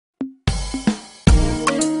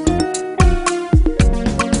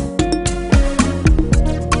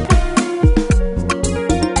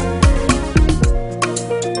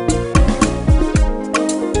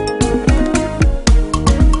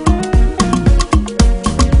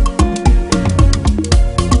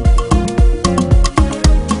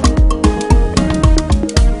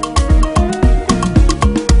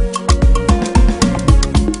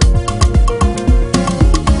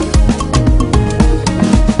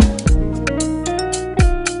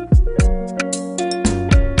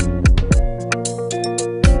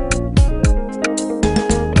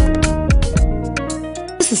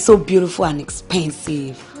so beautiful and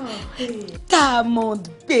expensive. Diamond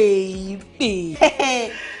baby.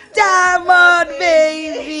 Diamond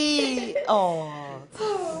baby. Oh.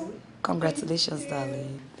 Congratulations,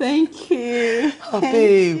 darling. Thank you.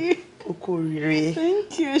 Babe. Okorire.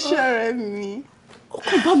 Thank you, ṣọ̀rẹ́ mi.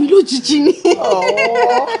 Ọkọ bá mi lójijì ni.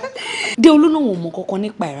 Deolu no mọ̀ kankan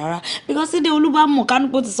nípa ẹ̀ rárá because Deolu bá mọ̀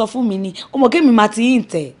kánú ti sọ fún mi ni. Ó mọ̀ kémi máa ti yín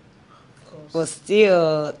tẹ̀. But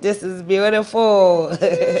still, this is beautiful.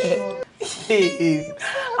 Hey,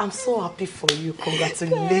 I'm so happy for you.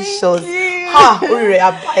 Congratulations. Ha, Orire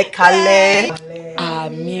abaekale.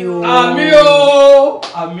 Àmín o. Àmín o.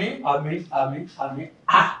 Àmín.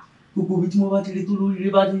 Ah, gbogbo bí tí mo bá ti rí tó lórí rí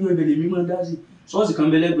bá ti yọ ìbẹ̀lẹ̀ mi máa dá sí. Ṣọ́ọ̀ṣì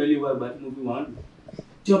kan bẹ́lẹ́gbẹ̀ẹ́ lè wá ìgbà tí mo fi wà ń lò.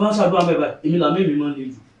 Tí o bá ń ṣàdúrà bẹ́ẹ̀ báyìí, èmi làmé mi máa ń le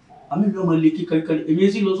jù. Àmì mi ọmọ le kíkankan.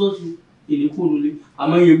 Èmi sì lọ ṣọ́ọ̀ṣì èlé fóònù lé.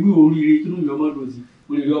 Àmọ́ iye gbé oríire kí ló ń yọ ọmọ dòdì.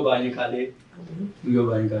 Oríire ọba yín kalẹ̀.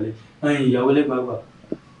 Ẹ̀yin ìyàwó lẹ́gbàgbà.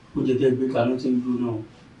 Ó jẹ́ tẹ́ gbé kanú tí ń dúró náà.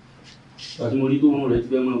 Àti mo rí tó wọn rẹ̀ ti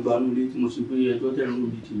fẹ́ mọ́ gbanú lé tí mo sì pé ẹjọ́ tẹ̀rùn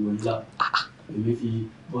òbí ti wọ̀ nílà. Èmi fi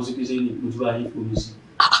bọ́ sí kíṣẹ́ ní mo ti bá yín fomi sí.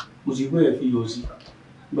 Mo sì bẹ́ẹ̀ fi yọ sí.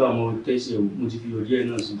 Nígbà mo tẹ̀sí ẹ̀wò mo ti fi yọ díẹ̀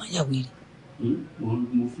náà sí.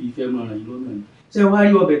 Mo fi ìfẹ́ mọ́ ara yín lọ́nà ni. Ṣé wàá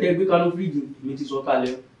rí ọbẹ̀ tẹ́ gbé kanú fíríjì mi ti sọ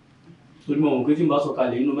kalẹ̀? Torí mo mọ̀ pé tí n bá sọ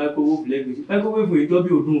kalẹ̀ inú máíkrówéèfù lẹ́gbẹ̀ẹ́. Máíkrówéèfù ìjọ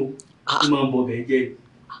bí ọdún o. Ó máa ń bọ ọbẹ̀ jẹ́.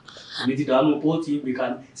 Èmi ti dànù pọ́ọ̀tì ìgbè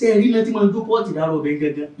kan. Ṣé ẹ rí iná tí máa ń jó pọ́ọ̀tì dára ọbẹ̀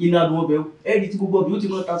gẹ́gẹ́? Iná dùn ọbẹ̀ ẹ rí tí gbogbo ọbẹ̀ ó ti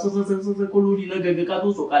máa ta sẹ́sẹ́sẹ́sẹ́ kó lórí iná gẹ́gẹ́ ká tó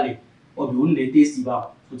sọ̀kalẹ̀. Ọbẹ̀ ò ní lè tẹ́sí bá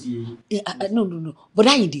ó ti yẹ. No.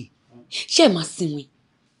 Bọ̀dá Àyìndé, ṣé ẹ máa sinwin?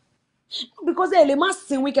 Because ẹ lè má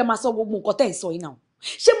sinwin kẹ́ máa sọ gbogbo nǹkan tẹ́ ẹ̀ sọ yìí náà.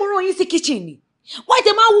 Ṣé mo rán yín sí kitchen ni? Why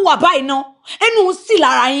tẹ́ máa hùwà báyìí náà? Ẹnu ń sì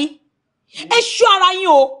lára yín. Ẹ ṣọ́ ara yín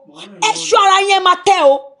o. Ẹ ṣọ́ ara yín ẹ máa tẹ́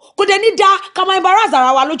o. Kò dẹ̀ ní dá ká máa embarrass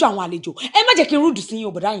ara wa lójú àwọn àlejò. Ẹ má jẹ́ kí n rúdù sí yín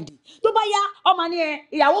o, Bọ̀dá Àyìndé. Tó bá yá ọmọ ní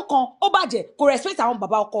ìyàwó kan ó bàjẹ́ kò respect àwọn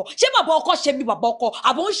bàbá ọkọ. Ṣé bàbá ọkọ ṣe bí bàbá ọkọ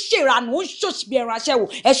àbò ń ṣèrànù ó ń ṣòṣì bí ẹran aṣẹ́wó?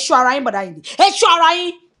 Ẹ ṣọ́ ara yín, Bọ̀dá Àyìndé. Ẹ ṣọ́ ara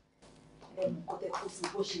yín.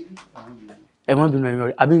 Ẹ má bínú ẹ̀yin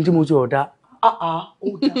ọ̀rẹ́ àbí ní tí mo ti ọ̀dá. Ó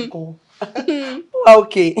dá gan.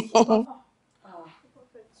 Okay.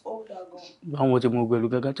 Báwọn ti mo gbẹ̀lú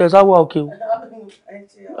gẹ́gẹ́ tẹ́ sáwọ́ òkè o.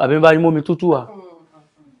 Àbí bá ní mọ́ mi tútù wà.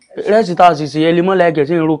 Rẹ́sì tá a sì ṣe ẹlẹ́mọ́lá ẹgẹ̀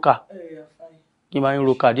sí ń roka. Kí n bá ń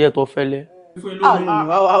roka díẹ̀ tó fẹ́lẹ́.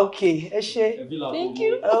 Okay. Ẹ ṣé. Thank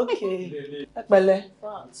you. Okay. Ẹ pẹ̀lẹ́.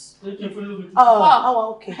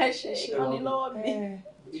 Okay. Ẹ ṣé ṣe ní lọ́wọ́ mi.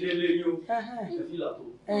 Ilé yín o. Ẹ fi là tó.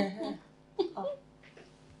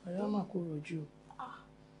 Ọ̀rẹ́ máa kó rojú.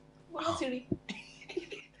 Wọ́n ti rí.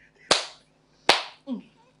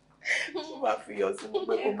 Mo máa fi yọ sí mo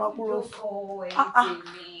pé kó máa kúrò fún.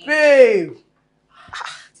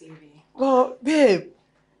 Babe,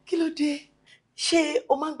 kí ló dé? Ṣé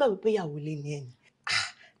o máa ń gbàgbé pé ìyàwó lé ní ẹni?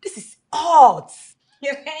 This is hot.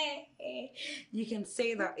 You can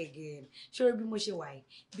say that again. Ṣé bí mo ṣe wà yìí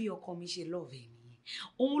bí ọkọ mi ṣe love ẹ nìyẹn.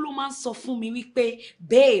 Òun ló máa ń sọ fún mi wípé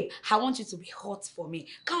babe, I want you to be hot for me.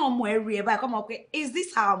 Káwọn ọmọ ẹ rí ẹ báyìí kọ́ máa pé is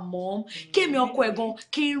this our mom? Kémi ọkọ ẹ gan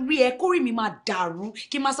kí n rí ẹ kórìí mi máa dàrú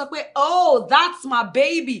kí n máa sọ pé oh that's my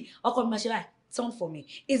baby. Ọkọ mi máa ṣe báyìí. Turn for me.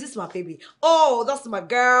 Is this my baby? Oh, that's my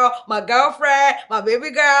girl, my girlfriend, my baby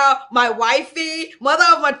girl, my wifey, mother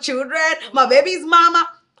of my children, my baby's mama.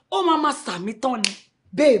 Oh, mama sami tán ni.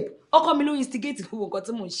 Babe, ọkọ mi ló instigate gbogbo nǹkan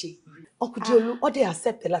tí mò ń ṣe. Uncle Deolu, ó dé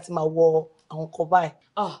accept láti máa wọ àwọn nǹkan báyìí.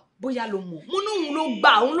 Bóyá ló mọ̀. Mo ní òun ló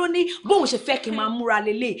gbà, òun ló ní bóun ṣe fẹ́ kí n máa múra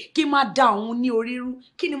lélẹ̀, kí n máa da òun ní orí rú.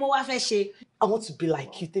 Kí ni mo wá fẹ́ ṣe? I want to be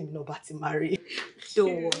like you, tèmi náà bá ti marry.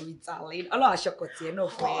 Don't worry, darling. Ọlọ́run aṣọkọ̀ tiẹ̀ náà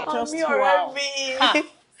fún ẹ. Just ọ̀rẹ́ mi.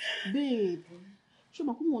 Babe, ṣé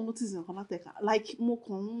mo kún mo notice nǹkan látẹ̀ka? Like mo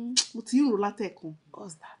ti ń rò látẹ̀kan.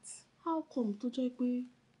 What's that? How come tó jẹ́ pé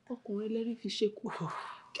ọkùnrin ẹlẹ́rìí fi ṣe kú?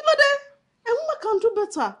 Kí ló dé? A woman can do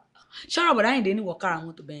better. Ṣọ́rọ̀ Bọ̀dá Àyìndé ní wọ̀kára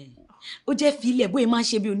wọn tó bẹ́ẹ̀. Ó jẹ́ fi ilẹ̀ bóyá máa ń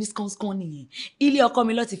ṣe bí onískánsán nìyẹn. Ilé ọkọ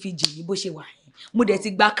mi ló ti fi jì ní bó ṣe wà yẹn. Mo dẹ̀ ti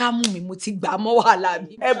gba kámú mi, mo ti gbà mọ́ wàhálà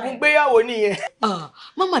mi. Ẹ̀bùn gbéyàwó nìyẹn.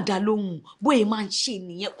 Mama dá lóhùn bóyá máa ń ṣe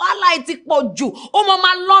nìyẹn. Wàhálà ẹ ti pọ̀ jù. Ó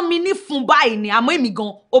máa lọ́ mi ní fún báyìí ni. Àmọ́ èmi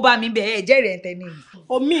gan, ó bá mi bẹ̀ ẹ́ jẹ́rìí ẹ̀ tẹ́ni.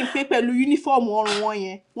 Omi ìpín pẹ̀lú yúnífọ́ọ̀mù ọrùn wọn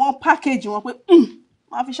yẹn. Wọ́n package wọn pé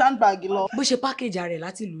máa fi handbag lọ. Bó ṣe package rẹ̀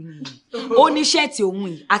láti ìlú nìyẹn. Ó ní ṣẹ́ẹ̀tì òun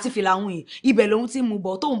yìí àti fìlà òun yìí. Ibẹ̀ lòun ti mú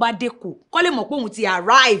bọ̀ tóun bá dẹ́kọ̀. Kọ́ lè mọ̀ pé òun ti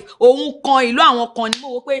arrive. Òun kan ìlú àwọn kan ni mo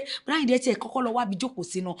wò pé Bọ̀dá Àyìndé tiẹ̀ kọ́kọ́ lọ wábi jókòó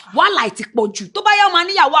sínú. Wàhálà ti pọ̀ jù. Tó bá yá ọmọ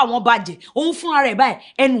níyàwó àwọn bàjẹ́. Òun fúnra rẹ̀ báyìí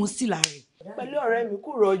ẹnu sì là rẹ̀. Pẹ̀lú ọ̀rẹ́ mi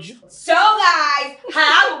kò rọjú. So guys,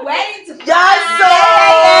 I'm ready to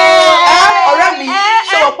ọ̀rẹ́ mi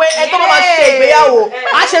ṣe wọ pé ẹ tó bá máa ṣe ìgbéyàwó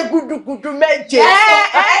á ṣe gudugudu méje. Ẹ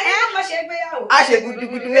máa ṣe ìgbéyàwó. Á ṣe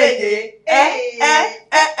gudugudu méje.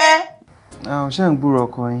 Ah, ṣé ń gbúrò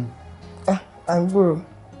ọkọ yín? Ah, I'm gbúrò.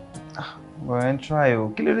 Ah, well, and try o.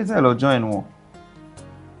 Kí ló dé tẹ́ lọ join wọn?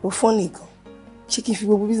 Ó funny kan. Ṣé kí n fi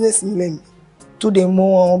gbogbo business mi lẹ́nu? Tó dé mọ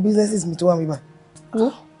àwọn businesses mi tó wà níbà.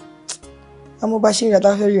 Wo? Àmọ́ bá ṣe ìrà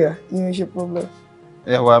tá fẹ́ ríra ni mo ṣe problem.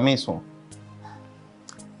 Ẹ wà mí sùn.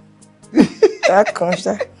 That kan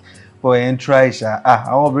ṣá. But and try ṣá. Ah,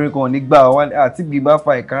 àwọn obìnrin kan ò ní gbà wá àti bí bá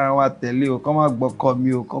fa ìkarahun wa tẹ̀lé o, kọ́ má gbọ́kọ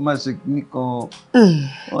mi o, kọ́ má ṣe nìkan.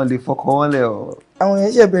 Wọ́n lè fọkọ wọn lẹ̀ o. Àwọn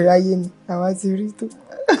yẹn ṣe bẹ̀rẹ̀ ayé ni, àwa ti rí tó.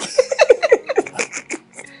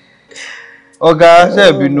 Ọ̀gá ṣe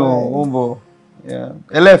ìbínú ó ń bọ̀.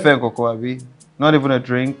 Ẹlẹ́fẹ̀ẹ́ kọ̀kọ̀ àbí? Not even a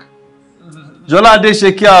drink. Jọládé ṣe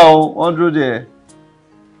kí a o, wọ́n dúró dẹ̀.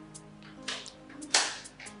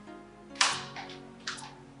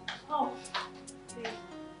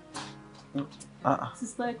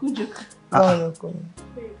 Sister Ikunjo. Báwo kò ní?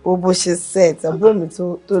 O bó ṣe set, àbúrò mi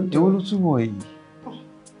tó dùn. Èwo ló túbọ̀ yìí?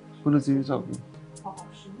 Kó ló ti rí sọ̀kù?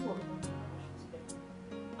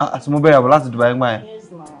 Àti mo bẹ̀rẹ̀ àbọ̀ láti Dubai gbà yẹn.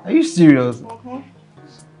 Are you serious?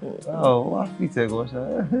 Oh, what fit ẹ gan ṣá?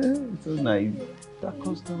 It's so nice. That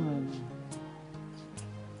customer.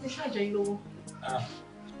 Ṣé ṣáàjẹ́ yín lówó?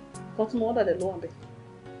 Kan tí mo order dẹ̀ lọ́wọ́ bẹ̀.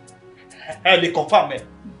 Ẹ lè confirm ẹ.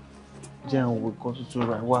 Jẹ́ àwọn òwe kan tuntun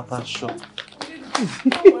rà wá fáṣọ.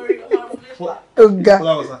 Ọ̀gá.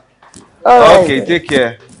 Okay, take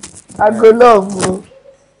care. I go love you.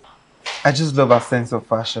 I just love her sense of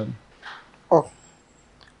fashion. Oh,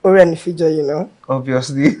 orí ẹni fi jọ, you know.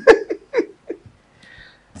 Obviously.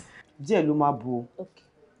 Díẹ̀ ló máa bù o.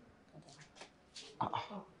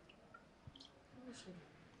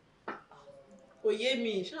 Oyé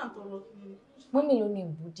mi, ṣé à ń tọrọ kí ni? Mọ́mì ló ní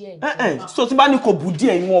ìbú díẹ̀. So tí bá ní kò bù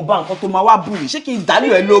díẹ̀ ìwọ̀n ọba nǹkan tó máa wá bù yìí, ṣé kí n dálé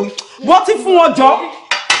ẹ lórí? Wọ́n ti fún wọn jọ.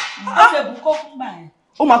 Ó ṣe bù kó fún báyìí.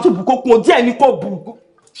 Ó máa tún bù kó kún o díẹ̀ ní kò bù.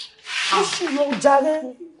 Ó sì lọ jàre.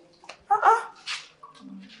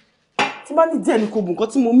 Tí bá ní díẹ̀ ní kò bù nǹkan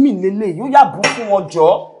tí mo mì lélẹ̀ yóò yà bù fún wọn jọ.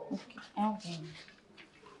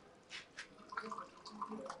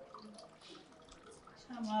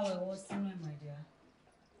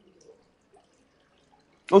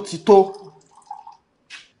 Ó ti tó.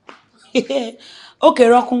 Ó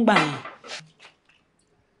kéré ọkùn gbà yẹn.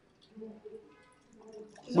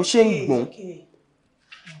 Bó ṣe ń gbọ̀n.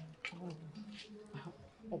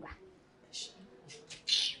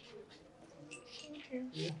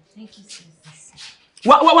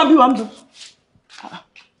 Wá bí wà ń dùn.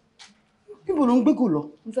 Níbo ló ń gbé gò lọ?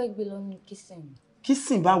 Mo fẹ́ gbé lọ ní kìsìn.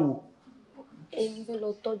 Kìsìn báwo? Mo fẹ́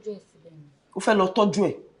lọ tọ́jú ẹ̀ síbẹ̀ ni. Ó fẹ́ lọ tọ́jú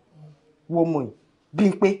ẹ̀. Wo mọ̀ ẹ̀ bí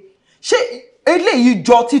n pé. Ṣé eléyìí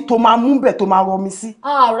jọ tí tó máa mú bẹ̀ tó máa rọ mi sí?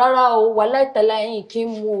 Rárá o, wàláhì tàláhì yín kí n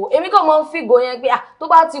mú o. Èmi kàn máa ń fìgò yẹn pé tó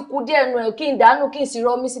bá ti kù díẹ̀ nù ẹ̀ kí n dànù kí n sì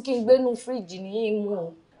rọ mi sí kí n gbé nù fíríjì ní mú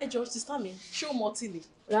o. Ẹ jọ̀ọ́ sister mi, ṣé o mọ ọtí ni?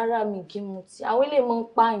 Rárá mi kí n mu tí. Àwọn ilé máa ń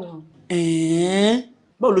pààyàn.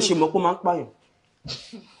 Báwo ló ṣe mọ̀ pé ó máa ń pààyàn?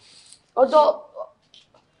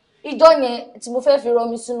 Ìjọ yẹn tí mo fẹ́ fi rọ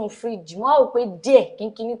mi sínú fíríjì, mo á rò pé díẹ̀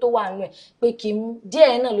kínkínní tó wà nínú ẹ̀ pé kí n mú.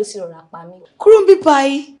 Díẹ̀ náà ló sì rọra pa mí. Kúrò ń bí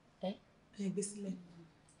báyìí. Ẹ gbé sílẹ̀.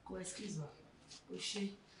 Kò excuse wa. Kò ṣe.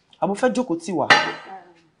 Àbò fẹ́ jókòó tì wá.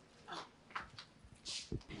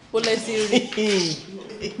 Ó lẹ ti rí.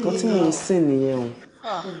 Nǹkan tí mò ń sìn nìyẹn o.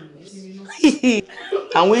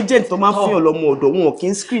 Àwọn agent tó máa ń fihàn lọ́mọ ọ̀dọ̀ wọn kì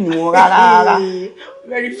í screen wọn rárá.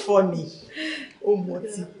 Very funny. Ó mọ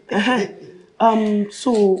tí.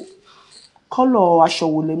 So kọ́lọ̀ aṣọ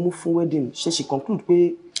wo lẹ mú fún wedding? Ṣé ṣe conclude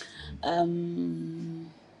pé.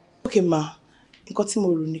 Okay ma, nǹkan tí mo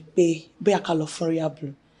rò ni pé bóyá ká lọ fún royal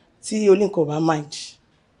blue tí olóńkọ̀ bá mind.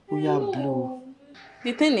 Royal blue.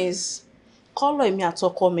 The thing is, color èmi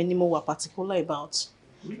àtọkọ mi ni mo wà particular about,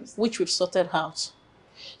 which we've sorted out.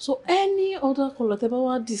 So any other color tẹ́ bá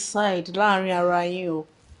wá decide láàrin ara yín o,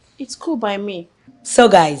 it's cool by me. So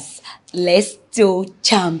guys, let's do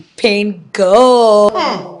champagne gold.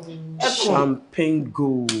 Champagne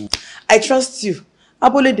gold. I trust you.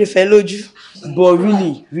 Abole de fẹ́ lójú. But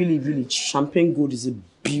really, champagne gold is a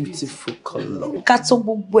beautiful color. Ká tó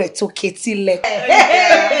gbogbo ẹ̀ tó ketílẹ̀.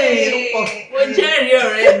 Mo jẹ́rìí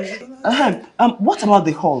ọ̀rẹ́ mi. What about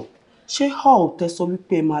the hall? Ṣé hall tẹ́ sọ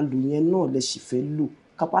wípé ẹ máa lò yẹn náà lẹ ṣì fẹ́ lò?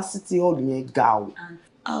 Capacity hall yẹn ga o.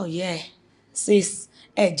 Oh yeah, sis,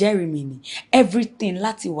 jẹ́rìí mi ni. Everything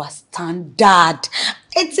láti wà standard.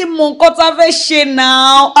 Ti mọ nǹkan tá fẹ́ ṣe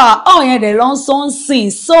now. Yẹn dẹ̀ lọ sọ ń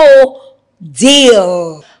sìn. So,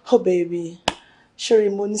 deal. Oh baby, ṣorí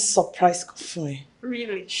mo ní surprise kan fún ẹ.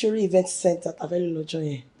 Really? Ṣorí event center tàbí lọ́jọ́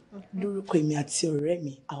yẹn. Lórúkọ èmi àti ọ̀rẹ́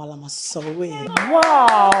mi, àwa la máa san owó yẹn.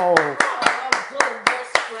 Wow!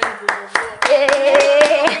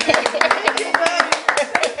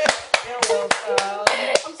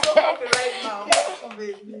 I'm so happy right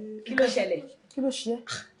ló ṣẹlẹ̀? Kí ló ṣe?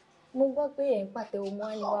 Mo gbọ́ pé ẹ̀ ń pàtẹ́wọ́ mọ́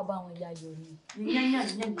á ní wá bá wọn yayọ̀ ni.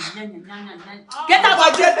 Get out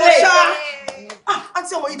of this place!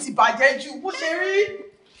 Àǹtí ọmọ yìí ti bàjẹ́ jù, bó ṣe rí.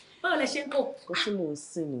 Báwo lẹ ṣe ń kó? Kò sí mò ń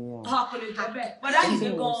sìn nìyẹn. Kò lè jọ bẹ́ẹ̀. Bọ̀dá yìí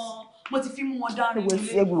gan-an mo ti fi mú wọn dání. Ìwé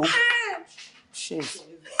fi ẹgbùrò.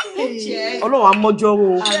 Ọlọ́run amọ́jọ́ wo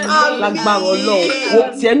lágbára Ọlọ́run wo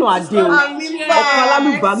tiẹ̀ náà adé o ọkọ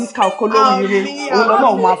alálùbáríkà ọkọ lóríire òun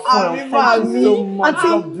Ọlọ́run máa fún ẹ thank you so much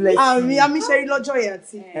God bless you. àmì ṣẹ́rí lọ́jọ́ yẹn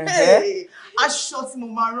àti aṣọ tí mo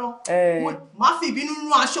máa rán máa fi ìbínú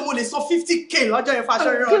rán aṣọ mo lè sọ 50k lọ́jọ́ yẹn fàṣọ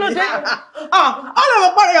rán mi. kí ló dé?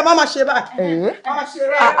 ọlọ́run pàrọ̀ yẹn máa ṣe báyìí. máa ṣe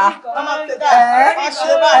báyìí. máa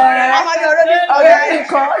ṣe báyìí. máa ní ọ̀rẹ́ mi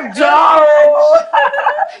kan jọ o.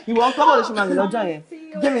 ìwọ ń kọ́ bọ̀ ló ṣe máa rìn lọ́jọ́ yẹn.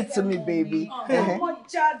 Give it to me, baby. Okay,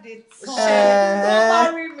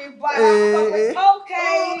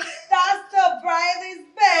 that's the brightest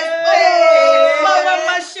best. Mama,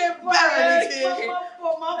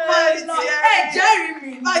 Hey,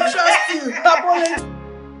 Jeremy, I trust you.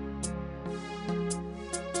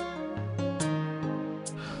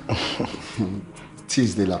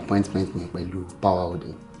 Tuesday appointment me pẹ̀lú power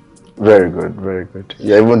holding. Very good, very good.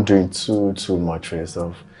 You're even doing too much for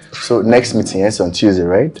yourself. So next meeting is on Tuesday,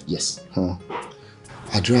 right? Yes.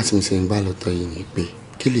 Àdúrà tí mo ṣe ń bá lọ tọ́ yìí ni pé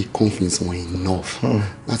kí lè convince wọn enough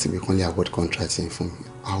láti bí kan lè award contract yẹn fún mi.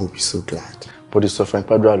 I will be so glad. But the suffering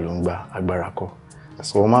padua ló ń gba agbára kọ́.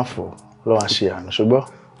 So wọ́n máa fọ lọ́wọ́ ṣe àná ṣùgbọ́n.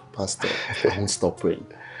 Pastor, I won't stop praying.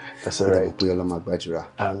 That's all right. Pé Ọlọ́run máa gbàdúrà.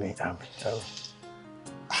 Àmín.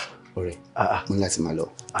 Ọ̀rẹ́, mo ní láti máa lọ.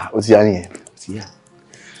 Ó ti yá nìyẹn. Ó ti yá.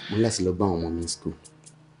 Mo ní láti lọ bá àwọn ọmọ mi ní school.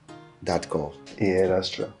 Dad call. Yeah, that's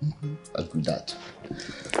true. I'll do that.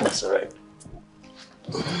 That's all right.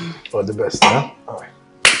 All the best, huh? All right.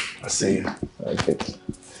 I'll see you. Okay.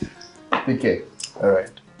 Take care. All right.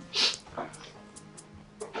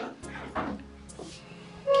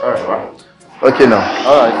 All right, wow. Okay now.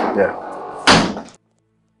 All right. Yeah.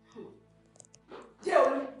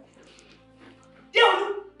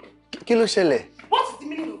 Kí ló ṣẹlẹ̀? What is the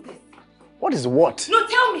meaning of this? What is what? No,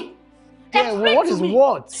 tell me. Yeah, what is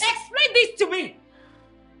what? Explain this to me.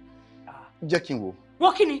 Jẹ́ kí n wò.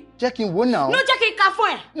 Wọ́n kí ni? Jẹ́ kí n wò now. No, jẹ́ kí n ka fún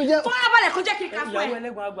ẹ. No, jẹ́. Fún abalẹ̀ kó jẹ́ kí n ka fún ẹ. Ìyàwó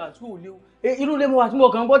ẹlẹ́gbọ̀n àgbà tí ò léwu. Irú ilé mo wà tí mo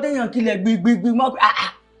kàn ń gbọ́ téèyàn kilẹ̀ gbigbigbì mọ́ pé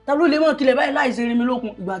ta ló lè mọ́ kilẹ̀ báyìí láì ṣe rinmi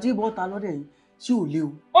lókun ìgbà tí ìbọn ta lọ́dẹ̀ yìí sí ò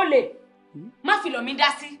léwu. Ó lè. Má fi lọ̀ mí dá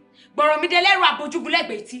sí. Gbọ̀rọ̀ mi dé lẹ́rù àbójúgun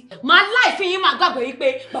lẹ́gbẹ̀ẹ́ tí. Màá láì fi yín máa gbàgbé yín pé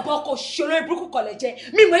bàbá ọkọ ṣòro ìbúrúkú kọ̀lẹ̀ jẹ.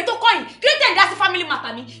 Mi ìmọ̀ ètò kọ́yìn. Kí ló tẹ̀ ń dá sí family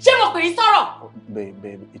matter mi? Ṣé mo pè yín sọ̀rọ̀?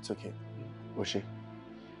 Babe, it's okay. Oṣé.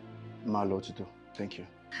 Máa lọ òtítọ́. Thank you.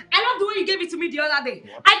 I love the way you gave it to me the other day.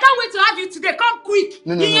 What? I can't wait to have you today. Come quick.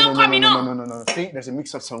 No. See, there's a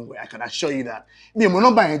mix-up somewhere. I can assure you that. Mi ò mọ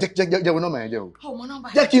nọ́mbà yẹn. Jẹ́ wo nọ́mbà yẹn jẹ́ o. Oh, mo nọ́mbà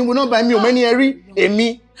yẹn. Jẹ́ kí n wo nọ́mbà yẹn mi ò mẹ́ni ẹ rí.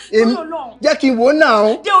 Èmi. Jẹ́ kí n wo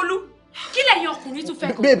now. Deolu, kí lẹ̀yin ọkùnrin tún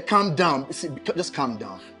fẹ́ kọ́? Babe, calm down. See, just calm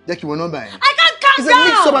down. Jẹ́ kí n wo nọ́mbà yẹn. I can't calm down.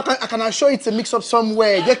 It's a mix-up. I can assure you it's a mix-up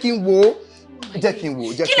somewhere. Jẹ́ kí n wo. Jẹ́ kí n wo.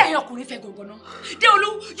 Kí lẹ̀yin ọkùnrin fẹ́ gangan náà? Deolu,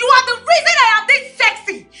 you are the reason I am this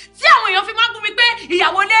sexy. Tí àwọn èèyàn fi máa ń gún mi pé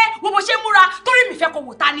ìyàwó lé wo bó ṣe múra torí mi fẹ́ kó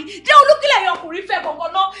wò ta ni. Deolu, kí lẹ̀yin ọkùnrin fẹ́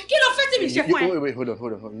gangan náà? Kí ló fẹ́ tí mi ṣe fún ẹ? Wait, hold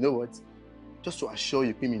on. You know what? Just to assure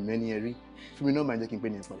you pé mi mẹ́ni ẹ rí. Fún mi nọ́mbà yẹn jẹ́ kí n pè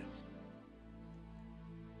ní ẹ̀ padà.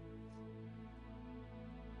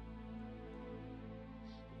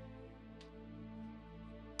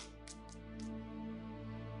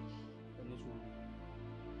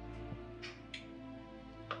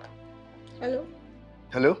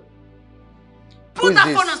 Hello? Put that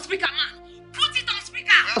phone on speaker, man. Put it on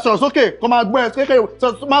speaker. Sọ̀rọ̀ sókè, kó máa gbọ́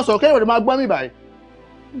ẹ, máa sọ̀rọ̀ kéèrè máa gbọ́ mi báyìí.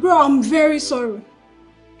 Bro, I'm very sorry.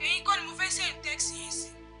 Ẹ̀yin kọ́ ni mo fẹ́ send text yẹn sí.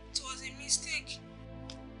 It was a mistake.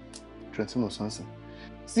 Trentino Sanson.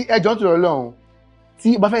 Sí ẹjọ́ tó lọ lọ́hùn.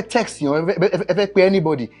 Tí bá fẹ́ text yẹn, ẹ fẹ́ pe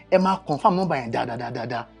anybody, ẹ máa confirm number yẹn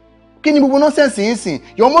dáadáa. Kí ni gbogbo nonsense yín sìn?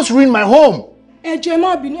 You almost ruined my home. Ẹ jọ̀ọ́ ẹ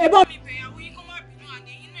má bínú, ẹ bá mi bẹ̀ ìyàwó yín kó má bínú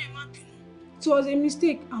àdé yín náà ẹ má bínú. It was a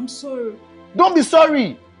mistake. I'm sorry. Don't be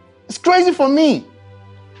sorry. It's crazy for me.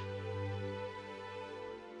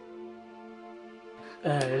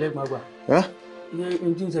 Ẹlẹ́gbọ̀n àgbà.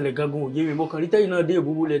 Ẹni tí ń ṣẹlẹ̀ gangan òye mi mọ́kàn rí tẹ́yìn náà dé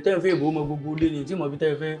ìbúbú lẹ̀ tẹ́yìn fẹ́ ìbò mọ gbogbo ilé ni tí mo fi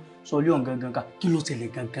tẹ́yìn fẹ́ sọ lé ọ̀n gangan ká kí ló ṣẹlẹ̀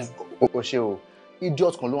gangan. O ṣe o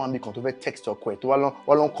idiot kan ló wà níbi kan tó fẹ́ text ọkọ ẹ̀ tó wá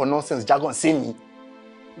lọ́n kọ nonsense jargon sí mi.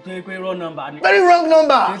 Ṣé pé wrong number ni. Very wrong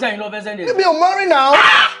number. Ṣé sẹ́yìn lọ fẹ́ sẹ́ndẹ̀. Maybe you're married now.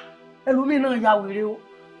 Ẹlòmíì náà ya wèrè o.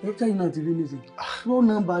 Ẹ sẹ́yìn náà ti rí nísìn. Wrong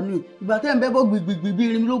number ni ìgbà tẹ́ ń bẹ́ bọ́ gbìgbìgbì bí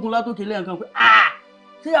irin lógun látòkè lẹ́ẹ̀kan pé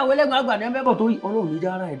ṣé ìyàwó ẹlẹ́gbọ̀n àgbà ní ẹ bẹ́ bọ̀ tó Ọlọ́run ní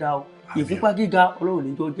dára ẹ̀dá o. Ìfúnpá gíga Ọlọ́run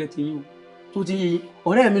ní tó jẹ́ ti yín o. tó ti yé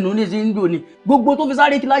ọ̀rẹ́ mi nù ní ti ń dò ní gbogbo tó fi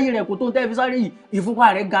sáré kí láyé rẹ̀ kò tó ń tẹ́ fi sáré yìí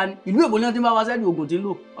ìfúnpá rẹ̀ ga ni ìlú èbó ni wọ́n ti ń bá wa sẹ́ẹ̀dì oògùn tí ń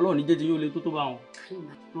lò ọlọ́run ní jẹ́jẹ́ yóò le tó tó bá wọn.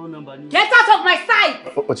 Get out of my sight!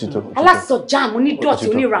 Alásọjà mo ní dọ̀tí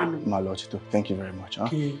oníranù. Màá lọ Otito, thank you very much.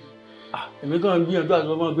 Èmi kàn ń gbìyànjú àti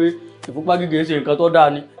sọ fún ọ pé ìfúnpá gígé ṣe nǹkan tó dáa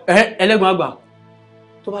ni ẹlẹ́gbọ̀n àgbà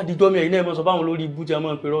tó bá di jọ́mi ẹ̀yin náà mọ̀ sọ fáwọn olórí ibú tí a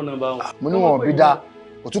máa ń pe rọ́ọ̀nà bá wọn. Mo ní wọn ò bí dáa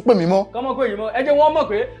kò tún pè mí mọ́. kọ́mọ pé yìí mọ́ ẹ jẹ́ wọ́n mọ̀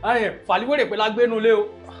pé fàlíwèrè pé lágbénu lé o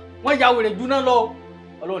wọ́n ya wèrè jù náà lọ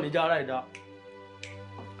ọlọ́run níjà ara ẹ̀dá.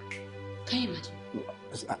 Can you imagine?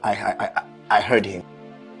 I heard him.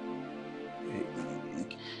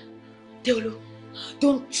 Deolo,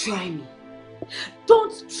 don't try me.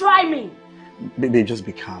 Don't try me. Baby, just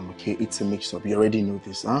be calm, okay? It's a mix-up. You already know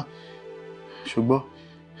this, huh? Shugbo,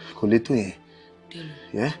 kò lè tó yẹn. Deolo.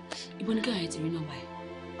 Yeah? Ibo ni kaya ti rí number ẹ?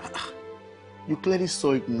 You clearly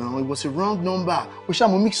saw it now. It was a round number. We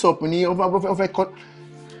shall mix up ni over cut.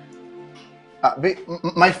 Babe,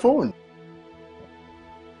 my phone.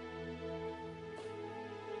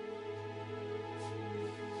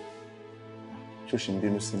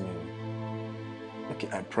 Okay,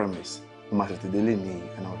 I promise. Master today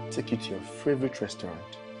and I'll take you to your favorite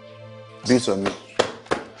restaurant. Based on me.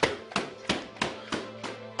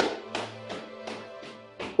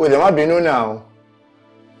 Oh, there might be no now.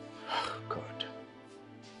 God.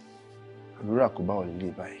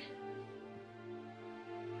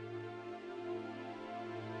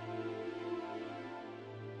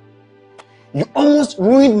 You almost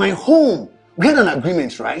ruined my home. We had an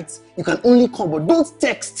agreement, right? You can only call, but don't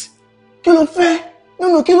text. Kilo fair?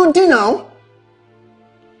 No, kilo D now.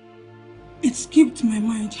 It skipped my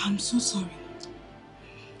mind. I'm so sorry.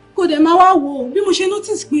 Kò dẹ̀ máa wá wò bí mo ṣe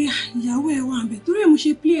notice pé ìyàwó ẹ̀ wà ńbẹ̀ torí mo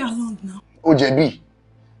ṣe play along now. Oh, JB.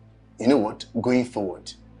 You know what? Going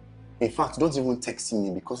forward. In fact, don't even text me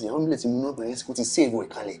because you haven't let me know that you're going to save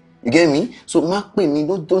what you get me? So, mark me,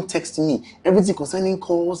 don't text me. Everything concerning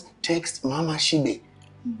calls, text, Mama Shibe.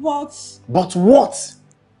 But what?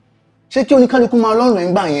 Ṣé kí oníkálukú máa lọ́rùn ẹ̀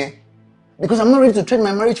ń gbà yẹn? Because I'm not ready to trade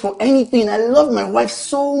my marriage for anything. I love my wife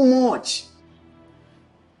so much.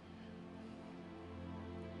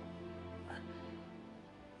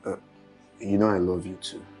 You know I love you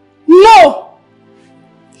too. No!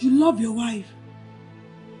 You love your wife.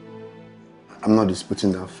 I'm not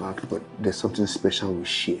disputing that fact, but there's something special we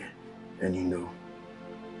share. And you know.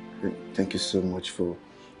 And thank you so much for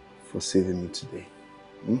saving me today.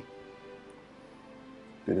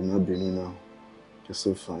 But I'm not being now. You're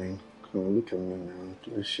so fine. Come on, look at me now.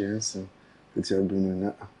 You're sharing some. But you're doing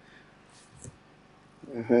now.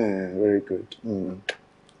 Very good. You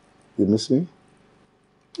miss me?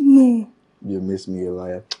 No. You miss me, a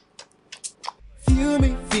liar. Feel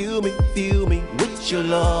me with your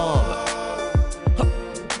love.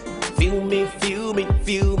 Feel me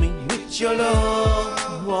with your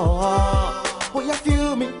love. Oh yeah,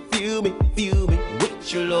 feel me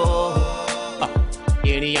with your love.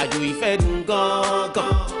 Ìrìn àjò ìfẹ́ dùn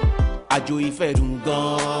gangan. Àjò ìfẹ́ dùn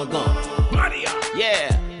gangan. Maria, yeah,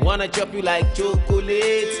 wanna chop you like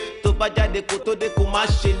chocolate. Tó bá jáde kó tó dé kó má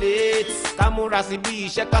ṣe late. Ká múra sí bí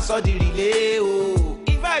iṣẹ́ ká sọ di relay o.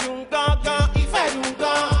 Ìfẹ́ dùn gangan, ìfẹ́ dùn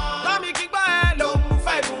gan. Lọ́mí kígbọ́ ẹ ló mú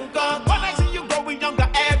fẹ́ dùn gan. When I see you growing younger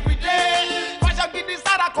every day. Fàṣọ gidi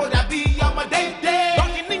sára kò dàbí ọmọdé dé.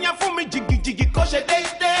 Lọ́kì níyàn fún mi jìgìjìgì kó ṣe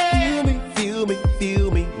déédé. Feel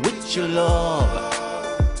me with your love.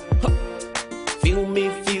 Feel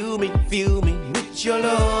me with your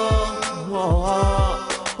love.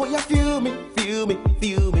 Oh yeah, feel me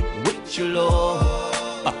with your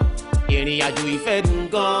love. Ìrìn àjò ìfẹ́ dùn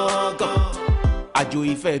gangan. Àjò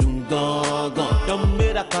ìfẹ́ dùn gangan. Dánmé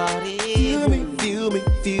Bakare. Feel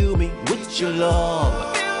me with your love.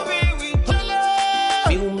 Feel me with your love.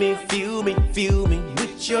 Baby, feel me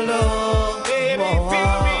with your love. Feel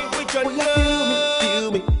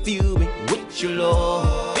me with your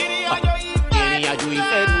love. Ìrìn àjò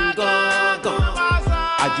ìfẹ́ dùn gangan.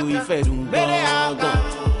 Àjò ìfẹ́ dùn gangan.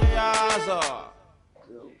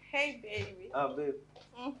 Hey, baby. Babe.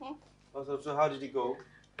 So how did it go?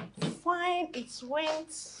 Fine, it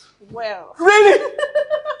went well. Really?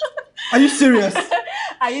 Are you serious?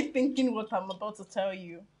 Are you thinking what I'm about to tell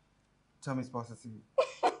you? Tell me it's positive.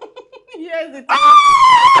 Yes, it is.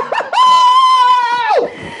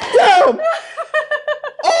 Damn!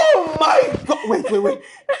 Oh my God! Wait.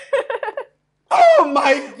 Oh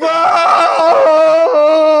my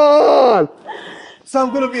God! So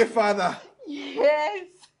I'm gonna be a father. Yes.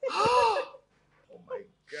 Oh my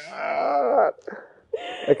God!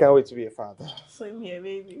 I can't wait to be a father. Same here,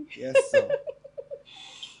 baby. Yes, sir.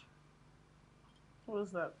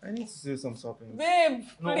 What's that? I need to do some shopping. Babe,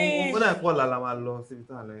 please. No, when I call Lala, my love, see the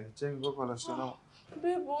time. Check go call her now.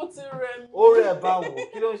 Babe, what's it, Remy? Oh, yeah,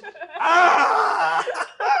 bawo. Ah!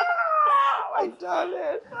 My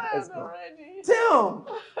darling. Let's go. Ready. Damn.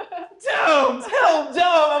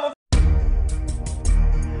 I'm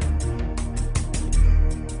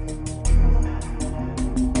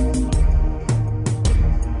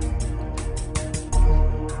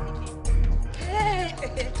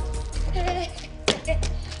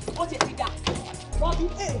ó ti ti dà bọ́bí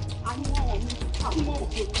àníwọ̀n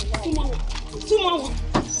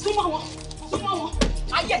wọn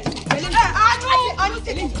ayé ti tẹ̀lé mi àánú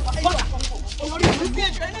tẹ̀lé mi bọ́dà olórí ìlú bí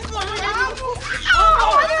ẹjọ́ ẹni tí olórí ìlú àánú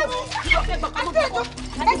ọ̀rẹ́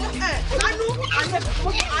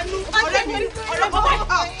mi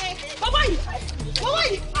bọ́bá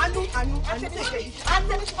yìí àánú tẹ̀lé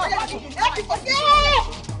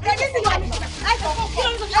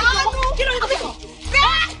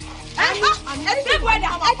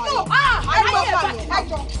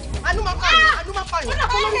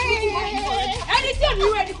ẹni tí èmi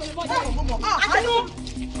rẹ̀ ní pẹ̀lú bọ́dà àánú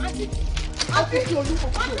àti olúkọ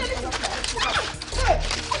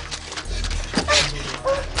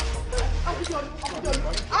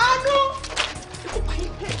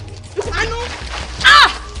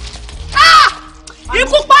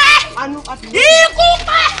ikú pa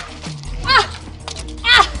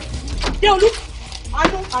dé olú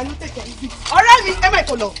àánú tẹ̀kẹ̀ ibi ọ̀rẹ́ mi ẹ má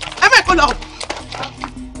ìkọ lọ.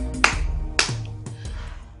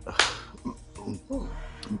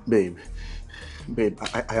 Babe,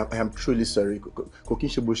 I am truly sorry. Kò kí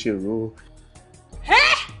n ṣe bó ṣe rò.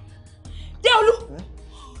 Dé olú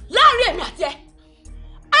láàrin èmi àti ẹ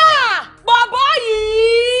bọ̀bọ̀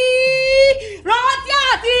yìí rántí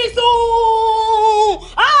àti sùn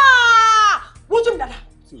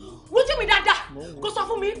wújú mi dáadáa kó sọ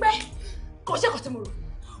fún mi pé kò ṣe kò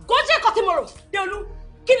tí mo rò dé olú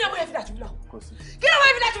kí ni ọmọ yẹn fi dàjú mi lọ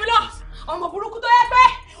ọmọ burúkú tó yẹ pé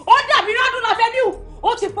ó dàbí lọ́dún lọ́fẹ́ níhù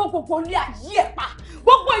ó ti bọ́ gbogbo ilé ayé ẹ̀ pa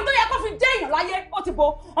gbogbo ìtọ́ yẹ kó fi jẹ́ èèyàn láyé ó ti bọ́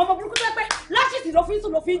ọmọ burúkú tó yẹ pé láṣìṣì ló fi ń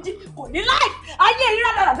sùn ló fi ń jí kò ní láì ayé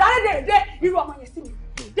ìríra dáradára déédéé irú ọmọ yẹn sí mi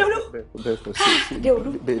Deolu.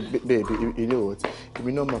 Deolu. Babe, you know what?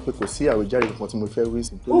 Èmi náà mọ̀ pé kò sí àwíjàre kankan tí mo fẹ́ wí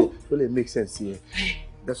sí tó lè make sense here.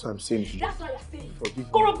 That's what I'm saying to you. That's what you're saying.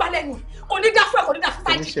 Kóró gbalẹ̀ ni kò ní dá fún ẹ kò ní dá fún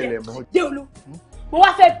táyì jẹ́. Deolu, mo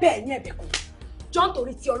wá fẹ́ bẹ́ẹ̀ ní ẹ̀bẹ̀ kan. Jọ́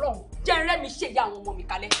nítorí ti Ọlọ́run jẹ́ ẹrẹ́ mi ṣe ìyá àwọn ọmọ mi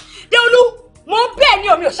kalẹ̀. Deolu, mo ń bẹ́ẹ̀ ní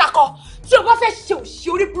omi òṣàkọ tí o bá fẹ́ ṣe òṣì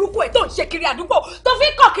orí burúkú ẹ̀ tó ń ṣe kiri àdúgbò tó fi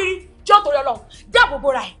ń kọ̀ kiri jọ́ nítorí Ọlọ́run dáàbò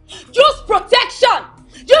bora ẹ̀. Use protection.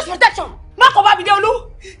 Má kọ̀ bá mi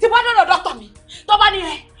Deolu tí bá dọ̀dọ̀ dọ́tọ̀ mi tó bá ní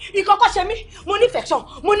ẹ ìkọ̀kọ̀ ṣe mí mo ní infection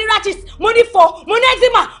mo ní rashes mo ní fọ mo ní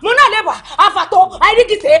eczema mo ní àlébà àfàtọ̀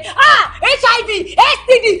àìrígìsẹ̀ HIV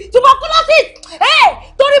STD tuberculosis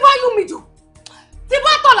torí bá yún mi jù tí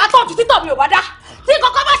bá tọ̀ látọ̀ jù títọ̀ mi ò bá dá tí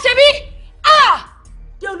ìkọ̀kọ̀ bá ṣe mí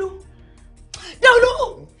Deolu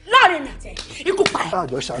láàrin mi àti ẹ ikú pa ẹ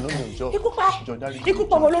àjọ ṣàánú mi ìjọ ikú pa ẹ ikú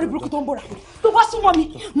pa ọmọ olórí burúkú tó ń bọ̀rà tó bá súnmọ́ mi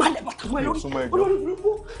máa lẹ̀ bàtà mọ́ ẹ lórí olórí burúkú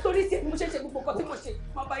torí tí mo ṣe ṣe gbogbo nǹkan tí mo ṣe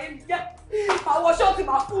máa bàyé mi jẹ́ àwọn ṣọ́ọ̀tì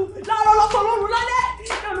máa fún láàárọ̀ lọ́sọ̀ lóru lálẹ́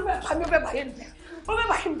ní olùfẹ́ pa mi ó fẹ́ bàyé mi jẹ́ ó fẹ́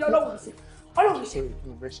bàyé mi jẹ́ ọlọ́run ṣe.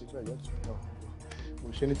 mo fẹ́ ṣe báyìí ọ̀tún náà mo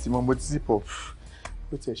ṣe ní tìmọ̀ mo ti zip up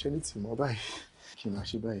ó tiẹ̀ ṣe ní tìmọ̀ báyìí kí n máa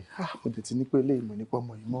ṣe báyìí mo tẹ̀ ti ní pé ilé ìmọ̀ nípa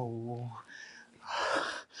ọmọ ìmọ̀ o.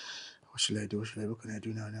 What should I do? What can I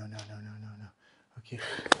do now? Okay.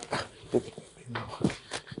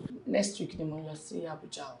 Next week, the money see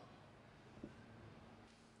Abuja.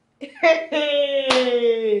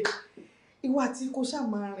 Ìwà tí kò ṣáà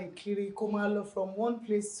máa rìn kiri kó máa lọ from one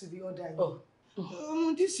place to the other.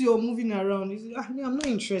 This you're moving around. I'm not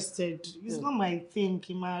interested. It's not my thing.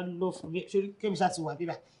 Kí máa lọ fún mi. Ṣé kí n ṣáà ti wà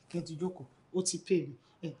bíbá kí n ti jókòó. Ó ti pay mi.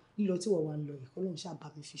 Lílọ tí wọ́n wá ń lọ yìí Ọlọ́run ṣáà bá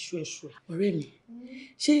mi fi ṣú ẹ̀ṣù ẹ̀. Ọ̀rẹ́ mi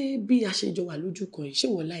ṣé bí a ṣe jọ wà lójú kan yìí ṣé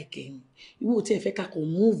wọ́n láìkẹ́ ni ìwọ tí ẹ fẹ́ ká kàn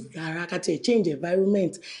move rárá ká tiẹ̀ change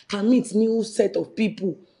environment ká meet new set of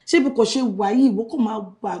people ṣé bí kò ṣe wà yìí ìwọ kò máa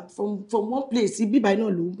wà from one place bíbá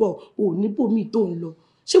náà ló ń bọ̀ ò níbòmíì tó ń lọ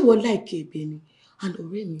ṣé wọ́n láìkẹ́ ẹ̀bẹ̀ ni and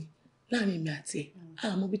ọ̀rẹ́ mi láàrin mi àti ẹ̀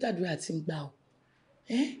àmọ́ bí tàdúrà ti ń gbà ọ́.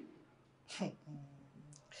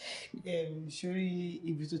 Sórí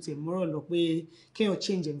ibi tó tẹ̀ mọ́rọ̀ lọ pé kéèyàn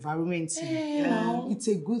change environment it's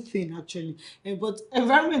a good thing actually but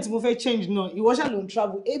environment mo fẹ́ change náà ìwọ ṣáà ló ń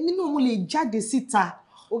travel èmi náà mo lè jáde síta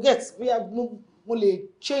o get bóyá mo lè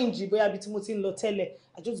change bóyá ibi tí mo ti ń lọ tẹ́lẹ̀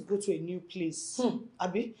I just go to a new place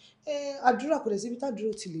àbí àdúrà kò dẹ̀ síbi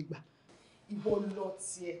tàdúrà ti lè gbà ìwọ lọ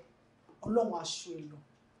tiẹ̀ Ọlọ́run aṣọ èlò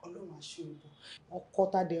Ọlọ́run aṣọ èlò ọkọ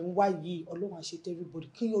tá dẹ̀ ń wá yìí Ọlọ́run àṣetẹ everybody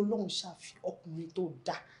kí Ọlọ́run ṣàfi ọkùnrin tó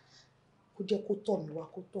dáa kó jẹ́ kó tọ̀ mí wá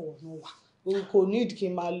kó tọ̀ ọ̀nà wá. Kò need kí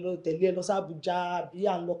n máa lọ tẹ̀lé ẹ lọ sí Abuja àbí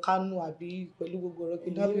à ń lọ Kánò àbí pẹ̀lú gbogbo ọ̀rọ̀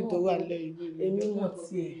kidnapping tó wà nílẹ̀ ìlú. Èmi mọ̀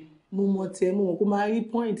tiẹ̀ mo mọ̀ kó máa rí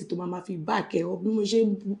point tó máa fi back ẹ̀ bí mo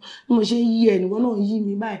ṣe ń yí ẹ̀ níwọ náà yí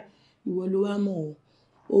mi báyìí ìwọ ló wá mọ̀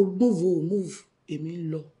o move èmi ń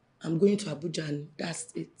lọ I'm going to Abuja and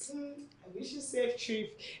that's it. I wish you safe trip.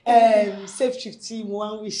 Safe trip tí mo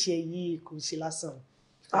wá ń wish ẹ yìí kò ṣe lásán.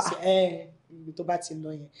 Ibi tó bá ti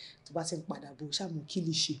lọ yẹn tó bá ti ń padà bọ̀ ṣàmù kí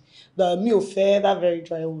lè ṣe mi ò fẹ́ that very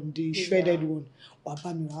dry one the shredded one wà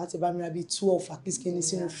bá mi rà láti bá mi rà bíi 12 at least kí ni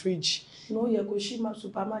sínú fridge. No yẹ kó ṣí máa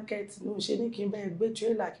supermarket ní ṣe ní kí n bẹ́ẹ̀ gbé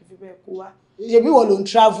trailer kí n fi bẹ́ẹ̀ kó wá. ṣebí wọ́n ló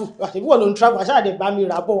ń travel àṣàdé bá mi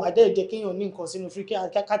rà bọ̀ wà dé jẹ́ kéèyàn ní nǹkan sínú fridge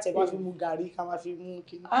ká tẹ̀ bá fi mú gàrí ká máa fi mú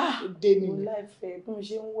kí dé ni. mo láìfẹ́ bí mo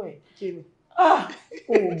ṣe ń wẹ̀ kí ni.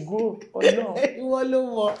 Ògo ọ̀nà ìwọ ló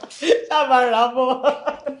mọ̀ sábà rà bọ̀.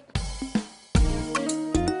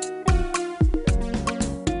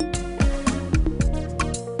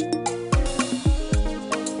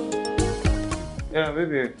 Yeah,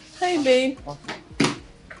 baby. Hey, babe.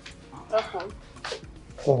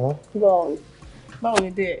 Báwo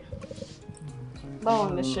ni dé? Báwo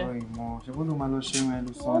ni ṣe? Ṣé bó ló máa lọ ṣe wọn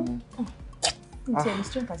ló sọ ni? Ǹtí ẹni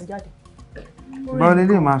strength àti jáde. Báwo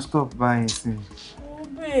lè máa stop báyìí sí? Oh,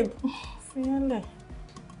 babe. Fiyẹ́lẹ̀.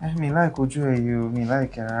 Mi like ojú ẹ yìí o, mi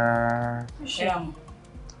like rárá.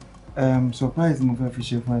 Surprise mo fẹ́ fi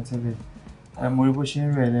ṣe fún ẹ tẹ́lẹ̀. Mo rí bó ṣe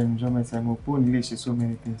ń rẹ̀ lẹ́nu ọjọ́ mẹ́ta, mo pò ní lè ṣe so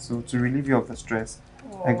many things. So to relieve you of the stress,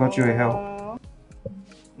 I got you a help.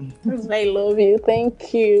 I love you.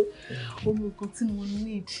 Thank you. Nǹkan tí mo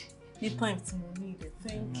need. The time tí mo need it.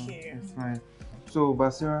 Thank you. It's fine. So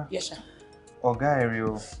Basira. Yes, sir. Ọ̀gá ẹ̀rí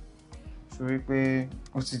o. Sori pé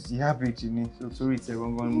ó ti di habit ni. So torí ìtẹ̀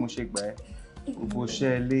gangan ni mo ṣe gbà ẹ́. Gbogbo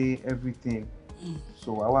iṣẹ́ ilé everything.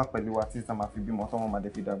 So wàá wà pẹ̀lú wa títí tá máa fi bímọ tọ́mọ máa dé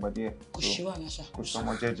fi dàgbà díẹ̀. Kò ṣe wà láṣà. Kò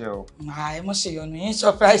sọmọ jẹ́jẹ́ o. Ẹ mọ̀ ṣe yọnu yín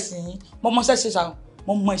surprise yín. Mo mọ iṣẹ́ ṣe ṣá,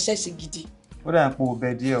 mo mọ iṣẹ́ ṣe gidi. Ó dà ń po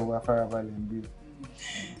ọbẹ̀ díẹ̀ o, afárabalẹ̀ ń gbé.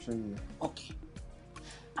 Ṣé yẹ? Okay.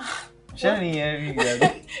 Ṣé ni ẹ rí ìyá lọ?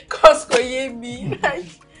 Cause kò yé mi.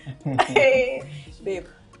 Babe.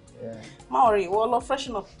 Má worry, ìwọ lọ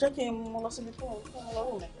freshen up. Jẹ́ kí n mú lọ síbi tó ń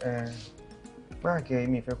lọ́rùn mi. Báàgì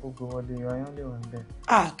ẹ̀mí ìfẹ́ kó gbé wọlé ayán lè wà ń bẹ̀.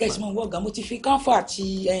 Kẹ́sì mọ̀ wọ́gà mo ti fi káńfà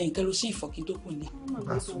àti kerosene fọ́kí tó kù ní.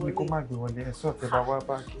 Àsùnwé kó má gbé wọlé ẹ̀ sọ́ọ̀tẹ̀ bá wá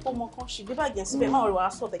báàgì. Ọmọ kan ṣì gbé báàgì ẹ̀ síbẹ̀ má worry wàá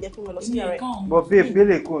sọ̀tẹ̀ jẹ́ kí mo lọ sí yàrá ẹ̀. Bọ̀ babe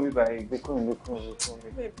gbélé kó mi báyìí gbé kó mi.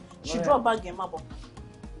 Babe, she drop báàgì ẹ̀ má bọ̀.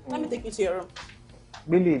 Let me take you to your room.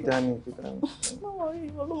 Gbélé ìdání ìdání. Má worry,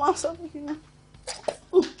 ìwọ ló máa sọ fún kí ni.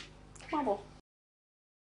 Má bọ̀.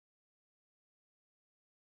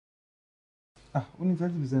 Ó ní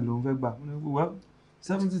 20% lòun fẹ́ gbà.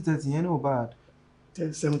 70-30 yẹn náà bad.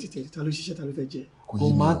 70-30 ta ló ṣiṣẹ́ ta ló fẹ́ jẹ. Kò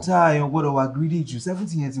má tá èèyàn gbọ́dọ̀ wà greedy jù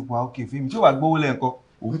 70 yẹn ti wà òkè fún mi tí ó wà gbówó lẹ́ẹ̀kọ́.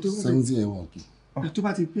 70 yẹn wà òkè. Tó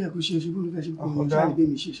bá ti pé ẹ̀kọ́ ṣe ṣe bó ló fẹ́ ṣe kó ní ṣáà lè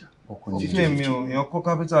mi ṣe ṣá. Fífẹ́ mi o, èèyàn kọ́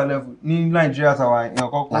capital level ní Nàìjíríà tàwa èèyàn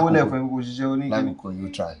kọ́ kówó lẹ̀ fún gbogbo òṣìṣẹ́ oníkìní. Lákòókò yóò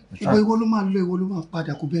try. Ìwọ ló máa lọ ìwọ ló máa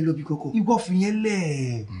padà kó bẹ́ẹ̀ lọ bí kọ́kọ́. Ìwọ fi yẹn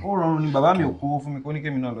lẹ̀. Ó rọrùn ni bàbá mi ò kó fún mi kó ní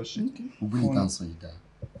kémi náà lọ ṣe. Gbogbo yìí tá à ń sọ yìí dáa.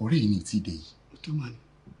 Ọ̀rẹ́ yìí ni ti dé yìí. Tó máa ní.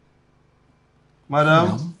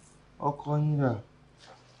 Madam, ọkọ yín dà.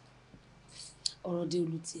 Ọ̀rọ̀ dé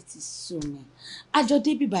olùtí ti sọ mi. Àjọ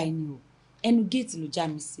débì báyìí ni o. Ẹnu géètì ló já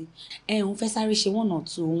mi sí. Òun fẹ́ sáré ṣe wọ́n náà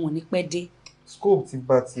tó òun ò ní pẹ́ dé. Scope ti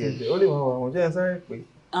bá tiẹ̀ jẹ́, ó lè máa wà wọ́n jẹ́ ẹ sáré pé.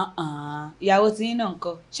 Ìyàwó tí yín náà ń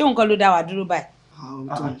kọ́. Ṣé òun kọ́ ló dá wà dúró báyìí?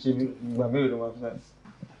 Ṣé ìgbà mélòó ló máa fi sáyẹn?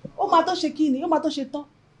 Ó máa tó ṣe kí ni? Ó máa tó ṣe tán.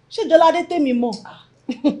 Ṣé Jọládé tèmi mọ̀?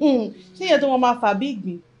 Ṣé ìyẹn tó wọn máa fà bí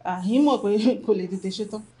ìgbín? Àhín mọ̀ pé kò lè tètè ṣe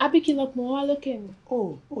tán. Àbí kí n lọ pọ̀ wá lókè ni.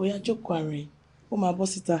 Ó yá jókòó ara ẹ̀. Ó máa bọ́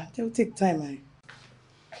síta. Jẹ́ ó take time ẹ̀.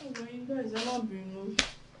 Obìnrin gbọ́ ìjọ náà bínú.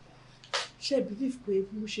 Ṣé ẹ believe pé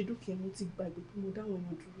bí mo ṣe dúkìá mo ti gbàgbé pé mo dáwọn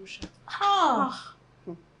èèyàn dúró ṣá.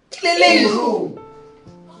 Kí leléyìí rò?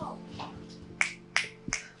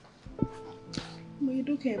 Mo yẹ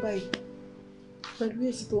dúkìá ẹ̀ báyìí. Pẹ̀lú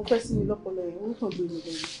èsì tó ń fẹ́ sí mi lọ́pọlọ yẹn, ó kàn gbé mi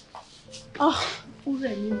lẹ́yìn. Ó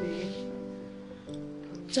rẹ̀ mí mẹ́rin.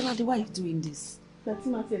 Jolade, why are you doing this? Láti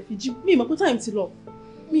máa tiẹ̀ fi jí. Mi mọ̀ pé time ti lọ.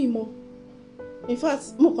 Mi mọ̀. In fact,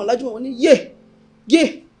 mo kàn lájú wọn ní yé.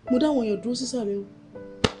 Mo dáwọn èèyàn dúró sísàlẹ̀ o.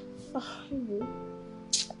 Ewo.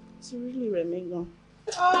 It's really rẹ̀ mí gan.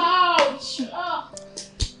 Ouch!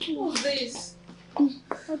 What's this?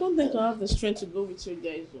 I don't think I have the strength to go with you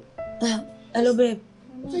guys. Hello, babe.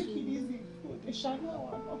 Take it easy.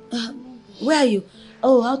 Where are you?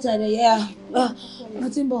 Oh, outside there, yeah.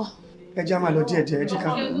 Nothing more. Ẹ jẹ́ á máa lọ díẹ̀ díẹ̀, ẹ jí ká.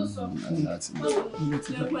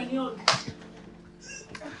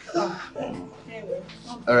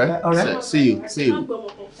 All right. See you.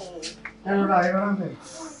 Ẹ rọra ń bẹ̀.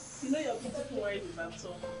 You know you're beautiful when you that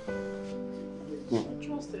so. I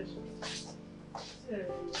trust it.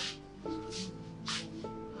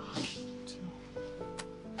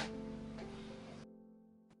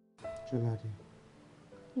 Jolade.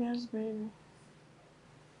 Yes, baby.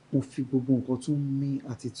 Mo fi gbogbo nǹkan tó ń mí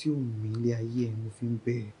àti tí ò ń mí ilé ayé ẹ̀ mo fi ń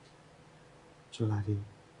bẹ̀ ẹ́. Jolade.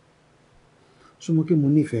 Ṣé mo kí mo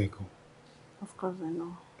nífẹ̀ẹ́ gan? Of course I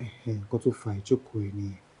know. Nǹkan tó fa ìjókòó ẹ̀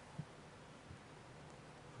nìyẹn.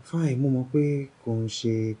 Fine, mo mọ̀ pé kò ń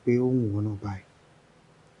ṣe pé ó ń wọ́n náà báyìí.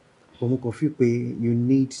 But mo kàn feel pé you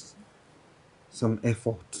need some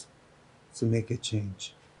effort to make a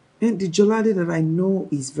change. And the Jolade that I know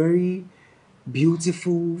is very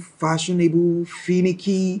beautiful, fashionable,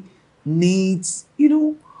 finicky, neat, you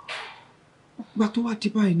know. Gbà tó wá dé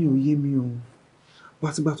báyìí ni ò yé mi o.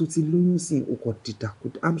 Gbà tó ti lóyún sí o kò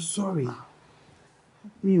dìdàkudà. I'm sorry.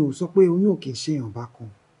 Mi ò sọ pé oyún ò kì í ṣe èèyàn bákan.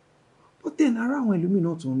 But then ara àwọn ẹlòmíì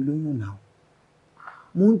náà tó ń lóyún náà.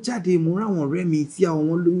 Mo ń jáde, mo ń ráwọn ọ̀rẹ́ mi tí àwọn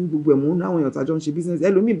wọn lóyún gbogbo ẹ̀, mo ń ráwọn èèyàn tàjọ ń ṣe business.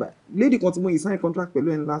 Ẹlòmíì lady kan tí mo yìí sign contract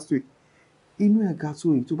pẹ̀lú ẹni last week. Inú ẹ̀ ga tó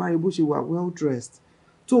yìí tó bá rí bó ṣe wà well dressed.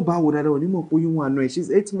 Tó bá wò dáadáa onímọ̀ pé oyún wà nù ẹ̀. She's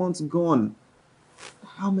 8 months gone.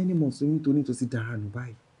 How many months oyún tó ní tó ti dára nù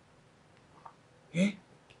báyìí?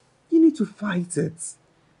 You need to fight it.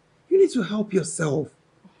 You need to help yourself.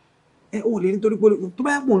 O lè nítorí pé tó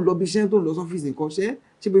bá yẹ kó ń lọ bí iṣẹ́ tó ń lọ sọ́fíìsì nǹkan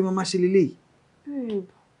ṣe bí màmá ṣe lélẹ́yìí. Babe,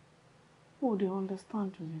 oh, they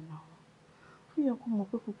understand you now. Ó yẹ kó mọ̀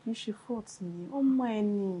pé kò kìí ṣe fault mi. Ọmọ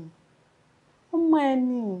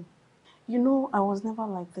ẹni. You know, I was never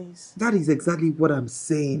like this. That is exactly what I'm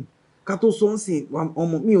saying. Ká tó sọ ń sìn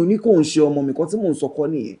ọmọ mi ò ní kó ń ṣe ọmọ mi kan tí mò ń sọkọ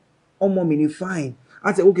nìyẹn. Ọmọ mi ni fine.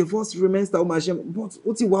 Àti okay, first trimester ó máa ṣe but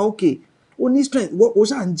ó ti wà okay. Ó ní strength, ó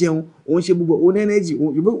ṣáà ń jẹun, ó ń ṣe gbogbo, ó ní energy,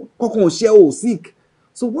 kọ́kàn ò ṣe ó sick.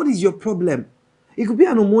 So what is your problem? It could be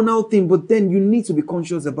an hormonal thing, but then you need to be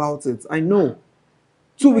conscious about it. I know.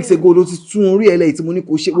 2 weeks ago, ló ti tún orí ẹ̀ lẹ́yìn tí mo ní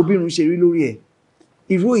kó ṣe obìnrin ṣe rí lórí ẹ̀.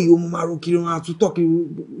 Irú èyí ó máa ro kiri wọn àtúntọ̀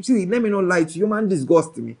kiri. See, let me not lie to you, man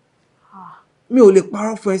disgust me. Mi ò lè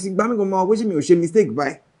parọ́ fún ẹ sí gbá mi kan máa wé ṣé mi ò ṣe mistake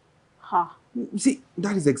báyìí. See,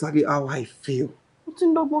 that is exactly how I feel. Ó ti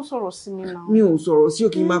ń dọ́gbọ́n sọ̀rọ̀ sí mi náà. Mi ò sọ̀rọ̀ sí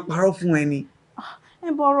òkè máa parọ́ fún ẹni.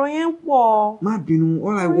 Ẹ̀bọ̀ ọ̀rọ̀ yẹn pọ̀. Má bínú,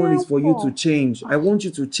 all I want is for you to change. I want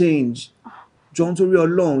you to change. Jọ̀ọ́ nítorí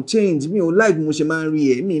Ọlọ́run, change. Mi ò like mo ṣe máa ń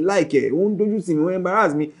rí ẹ, mi like ẹ. Ó ń dojú sí mi, ó ń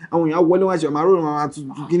embarrass mi. Àwọn èèyàn wọlé wá ṣe máa rò máa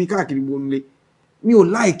tutù kíní káàkiri gbónúlé. Mi ò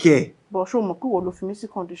like ẹ. Bọ̀ ṣó mọ̀ pé ìwọ ló fi mí sí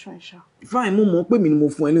condition ìṣá. Fine, mo mọ̀ pé mi ni mo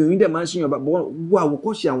fún ẹ lóyún, dẹ̀ máa ń ṣèyàn bọ̀ wo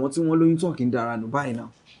àwòkọ́ṣe àwọn tí wọ́n lóyún tán kì í dára nù báyìí náà.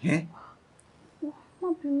 Má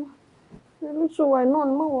bínú. Ìlú tó wà náà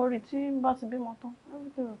ni má worry tí bá ti bímọ tán.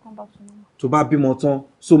 Everything will come back to normal. Tó bá bímọ tán,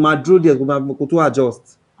 so máa dúró díẹ̀ kó tó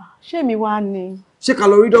adjust. Ṣé mi wá ni? Ṣé ká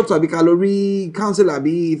lọ rí doctor àbí ká lọ rí counselor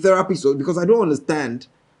àbí therapist because I don't understand.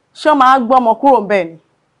 Ṣé o máa gbọ́ ọmọ kúrò bẹ́ẹ̀ ni?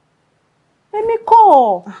 Èmi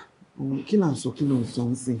kọ́. Kí là ń sọ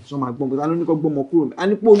ń sìn? Ṣé o máa gbọ́ ọmọ ní kó gbọ́ ọmọ kúrò? A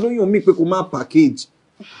ní pé olóyún mi pé kó má package.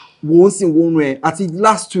 Wo ń sìn wo ń rẹ̀ àti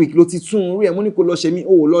last week ló ti tún orí ẹ̀ mo ní kó lọ ṣe mí,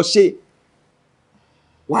 o ò lọ ṣe.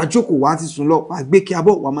 Wàá jókòó wàá ti sùn lọ wàá gbé kí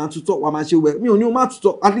abọ́ wàá máa tutọ́ wàá máa ṣe wẹ̀ mi ò ní o máa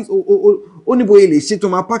tutọ́ at least ó ní bóyá lè ṣe tó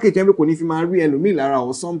máa package ẹ̀ pé kò ní fi máa rí ẹlòmíì lára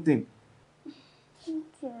or something.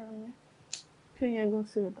 Kí ni ẹgbẹ́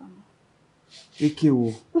sí ìdáná? Eke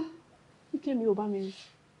wo? Ike mi ò bá mi rí.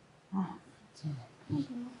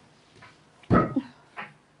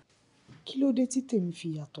 Kí ló dé tí tèmi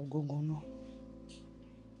fi yàtọ̀ gangan náà?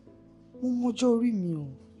 Mo mọjọ́ orí mi o.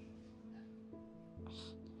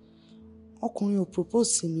 Ọkùnrin ò propose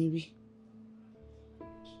sí mi rí.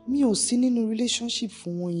 Mi ò sí nínú relationship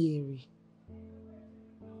fún 1 year rí.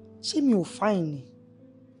 Ṣé mi ò fine ni?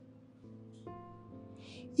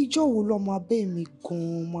 Ìjọ́ wo lọmọ abẹ́ mi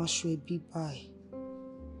gan-an máa ṣọ ẹbí báyìí?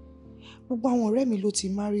 Gbogbo àwọn ọ̀rẹ́ mi ló ti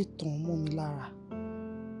marry tán mọ́ mi lára.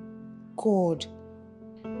 God,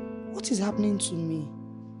 what is happening to me?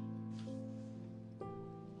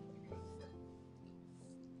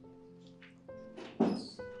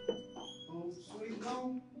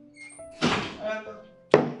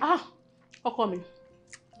 Ọkọ mi.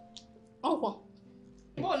 Ọkọ.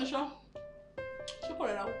 Bọ́ọ̀ ni ṣọ́. Ṣé kò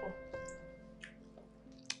rẹ̀ra púpọ̀?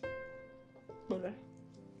 Pẹ̀lẹ́.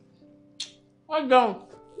 Wọ́n jẹun.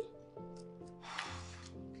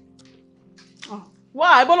 Wá,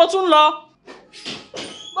 ibo ló tún lọ?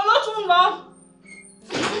 Ibo ló tún lọ?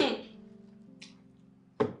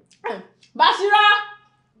 Basira!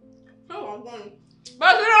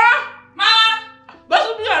 Basira! Máa!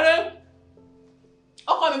 Bẹ́sùn bí ẹ̀rẹ́.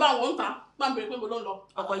 Ọkọ mi bá wọn ń ta. Bá ń bèrè pé mo ló ń lọ.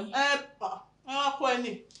 Ọkọ yìí. Ọkọ ẹ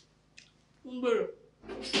ní. Ń gbèrò.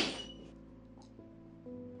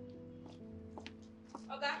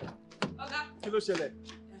 Kí ló ṣẹlẹ̀?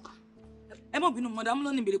 ẹ mọ̀ bínú madam ló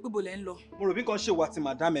ní ìbéèrè pé bò lẹ́ ń lọ. Mo rò bí nǹkan ṣe wà tí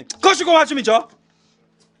madam ẹ̀. Kó ṣe kó wá tú mi jọ.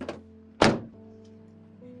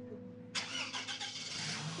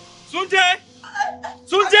 Túnjí!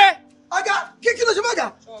 Túnjí! Ọ̀gá, kí ló ṣe mọ́gà?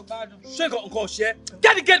 Ṣé nǹkan ṣe é?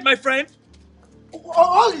 Get my friend!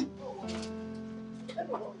 Ollie!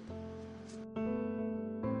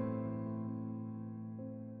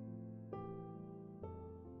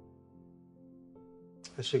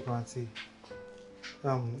 Ẹ ṣé gan àǹtí.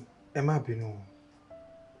 Ẹ má bínú o.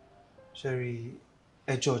 Ṣé rí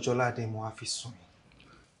ẹjọ́ Jọládé mo á fi sùn yín.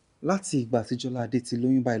 Láti ìgbà tí Jọládé ti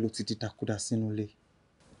lóyún báyìí ló ti di dàkúdà sínú ilé.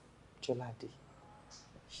 Jọládé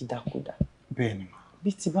ìdàkúdà. Bẹ́ẹ̀ ni mà.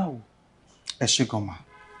 Bí ti báwo? Ẹ ṣé gan mà.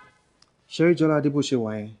 Ṣé rí Jọládé bó ṣe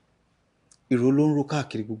wà yẹn? Ìró ló ń ró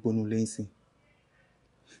káàkiri gbogbo inú ilé ńsìn.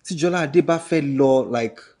 Tí Jọládé bá fẹ́ lọ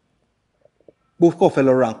like gbogbo fẹ́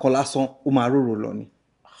lọ ra nǹkan lásán ó máa rorò lọ ni.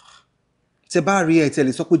 Tẹ́ bá rí ẹ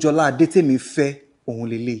tẹ́lẹ̀ sọ pé Jọládé tèmi fẹ́ òun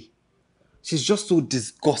lélẹ̀. She's just so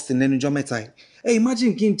disgusting lẹ́nu ọjọ́ mẹ́ta yìí. Ẹ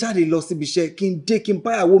imagine kí n jáde lọ síbi iṣẹ́ kí n dé kí n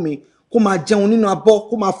báyàwó mi kó máa jẹun nínú abọ́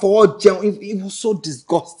kó máa fọwọ́ jẹun. It was so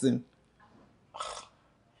disgusting.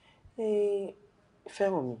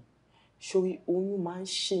 Fẹ́ràn mi sórí oyún máa ń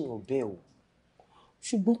ṣèyàn bẹ́ẹ̀ o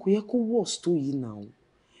ṣùgbọ́n kò yẹ kó worse tó yìí náà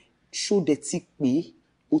ṣó dẹ̀ ti pé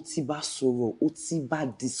o ti bá sọ̀rọ̀ o ti bá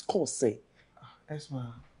discuss ẹ̀. Esma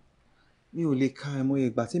mi ò lè ka ẹmọye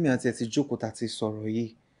ìgbà tí mi àti ẹ ti jókòó ta ti sọ̀rọ̀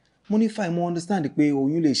yìí mo ní fine mo understand pé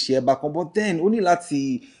oyún lè ṣe ẹ bákan but then ó ní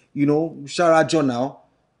láti ṣárajọ náà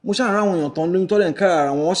mo ṣáà ráwọn èèyàn tán lóyún tọ́lẹ̀ ń kára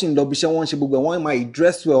ara wọn wọ́n sì ń lọ bí iṣẹ́ wọ́n ń ṣe gbogbo ẹ̀ wọ́n máa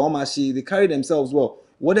dress well wọ́n máa ṣe they carry themselves well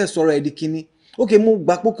wọ́n dẹ̀ sọ̀rọ̀ ẹ̀ di kínní ok mo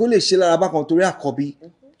gbà pé kó lè ṣe lára bákan torí àkọ́bí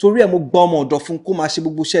torí ẹ̀ mo gba ọmọ ọ̀dọ̀ fún kó máa ṣe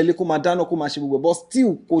gbogbo iṣẹ́ ilé kó máa dáná kó máa ṣe gbogbo ẹ̀ but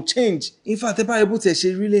still kò change in fact ẹ bá ẹ bó tiẹ̀ ṣe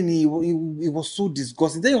rí lé ní it was so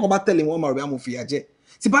disgusting tẹ́yìn kan bá tẹ̀lé wọn máa rẹ̀ àmọ́ fìyà jẹ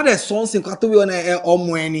tí bá dẹ̀ sọ ń sìn ká tó wí ọ̀nà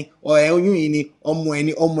ọmọ ẹni oyún yìí ni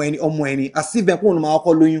ọmọ ẹni as if ẹ̀ kó òun máa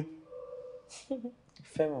kọ́ lóyún.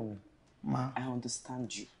 Fẹ́ràn mi I understand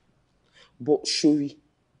you but sori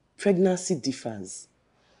pregnancy differs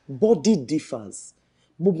body differs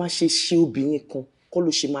bó máa ṣe obìnrin kan kọ́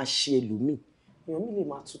ló ṣe máa ṣe ẹlòmíì èèyàn mi lè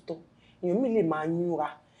máa tutọ́ èèyàn mi lè máa yúnra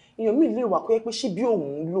èèyàn mi lè wà kó yẹ pé ṣé bí òun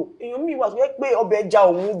lò èèyàn mi wà kó yẹ pé ọbẹ̀ ẹja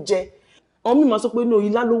òun jẹ àwọn mi máa sọ pé no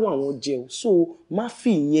ilá ló wà àwọn jẹ o so má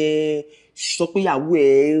fi yẹn sọ pé ìyàwó ẹ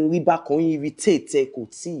rí bákan irritate ẹ kò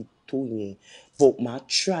tí ì tó yẹn but máa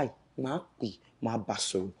try máa pè máa bá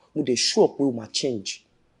sọ̀rọ̀ mo dẹ̀ sure pé o máa change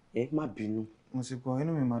ẹ má bínú. mo ti gbọ́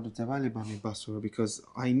inú mi máa dùn tẹ́ bá lè bá mi bá sọ̀rọ̀ because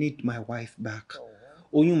I need my wife back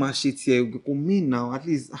oyún máa ṣe tiẹ̀ kò mean now at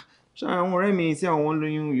least ṣáà àwọn ọ̀rẹ́ mi tí àwọn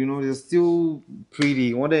lóyún they're still pretty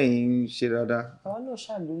wọ́n dẹ̀ ń ṣe dáadáa. àwa náà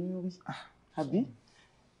ṣàlóyún rí àbí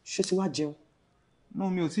ṣé ti wá jẹun. náà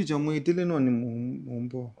mi ò tí ì jẹun mo ìdílé náà ni mò ń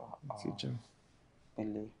bọ̀ tí ì jẹun.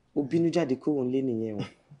 pẹ̀lẹ́ o bínú jáde kúrò nílé nìyẹn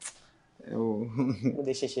o. mo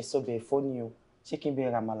lè ṣẹ̀ṣẹ̀ sọbẹ̀ ẹ̀fọ́ ni o ṣé kí n bẹ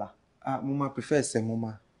ramala. mo máa prefer ẹsẹ̀ mo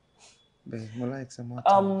máa bẹ́ẹ̀ mo like ẹsẹ̀ mo.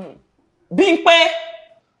 Bímpé.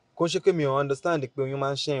 kò ń ṣe pé mi ò understand pé oyún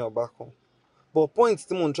máa ń ṣèyàn bákan but point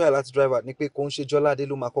tí mò ń try láti drive at ni pé kò ń ṣe Jọládé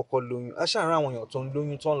ló máa kọ́kọ́ lóyún a ṣáà rán àwọn èèyàn tó ń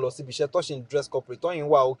lóyún tó ń lọ síbi iṣẹ́ tó ṣe ń dress corporate tó ń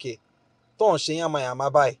wà okay tó ń ṣe yàmàyàmà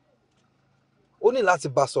báyìí ó ní láti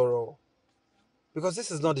bá sọ̀rọ̀ because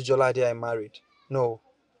this is not the Jọládé I married no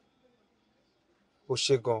ó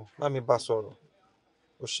ṣe gan má mi bá sọ̀rọ̀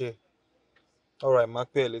ó ṣe all right máa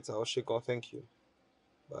pè ẹ́ later ó ṣe gan thank you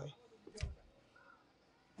bye.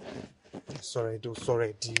 sọ̀rọ̀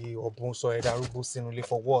ẹ̀ di ọ̀bùn sọ̀rọ̀ ẹ̀ darúgbó sínú ilé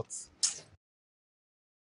for what.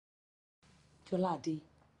 Jọládé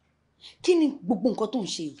kí ni gbogbo nǹkan tó ń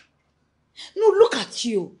ṣe yìí no look at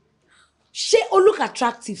you ṣé o look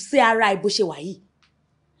attractive sí ara ẹ bó ṣe wà yìí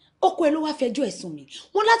ọkọ ẹ ló wá fẹjọ́ ẹ̀sùn mi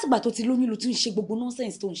wọn látìgbà tó ti lóyún ló tún ṣe gbogbo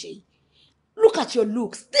nonsense tó ń ṣe yìí look at your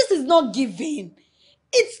looks this is not giving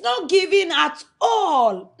it's not giving at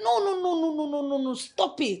all no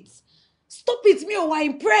stop it mi ò wá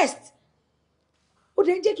impressed ó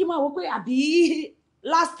dẹ̀ jẹ́ kí n máa wò pé àbí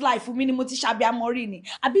last life mi ni mo ti ṣàbí amọ́rí ni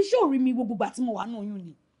àbí ṣé ò rí mi gbogbo ìgbà tí mo wà nínú oyún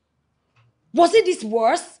ni was it this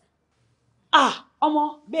worse ọmọ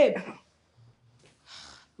babe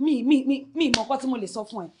mi mọ nǹkan tí mo lè sọ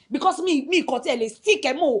fún ẹ because mi nǹkan tí ẹ lè stick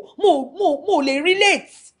ẹ mo lè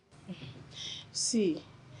relate. sí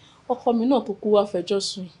ọkọ mi náà tó kú wá fẹjọ́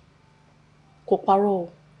sùn kò parọ́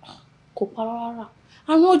rárá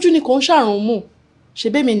àrùn ojú ni kò ń ṣàrùn mú ṣe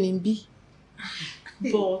bẹ́ẹ̀ mi ní bí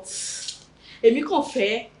but èmi kàn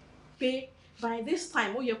fẹ́ pé by this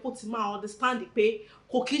time ó yẹ kó ti máa understand pé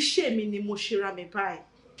kò kí ṣe mi ni mo ṣe ra mi báyìí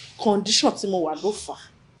condition tí mo wà ló fà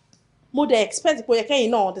á mo dey expect pé ó yẹ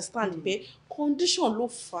kẹ́yìn náà understand pé condition ló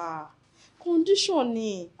fà á condition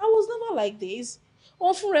ni I was never like this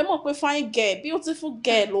òun fún rẹ̀ mọ̀ pé fine girl beautiful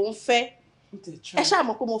girl lòun fẹ́ ẹ ṣáà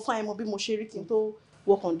mọ̀ pé mo fine mọ bí mo ṣe rí kí n tó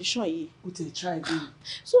wọ condition yìí. ó ti try bí.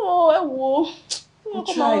 so ẹ wo ó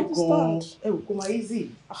try gan-an ẹ wò kó máa easy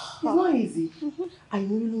it's not easy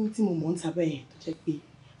àìmọye lóyún tí mo mọ̀ ń tabẹ́ yẹn tó jẹ́ pé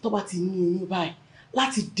tó bá ti ní oyún báyìí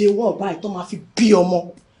láti day one báyìí tó máa fi bí ọmọ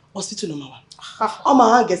hospital náà máa wà ọmọ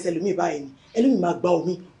àwọn àgẹ̀sẹ̀ lómi báyìí ni ẹlòmíì máa gba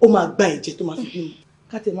omi ó máa gba ẹ̀jẹ̀ tó máa fi bímọ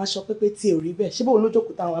káàtì máa sọ pé tí ò rí bẹ́ẹ̀ ṣé bó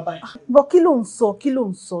olójókòó táwọn wá báyìí. bọ́ kí ló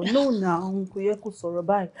ń sọ no na òun kò yẹ kó sọ̀rọ̀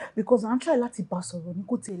báyìí because à ń try láti bá sọ̀rọ̀ ní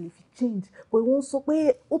kò tiẹ̀ lè fi change but wọ́n sọ pé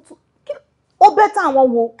ó bẹ́tà àwọn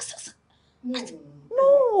wo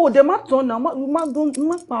no dẹ̀ má tán náà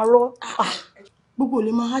má parọ́. gbogbo ò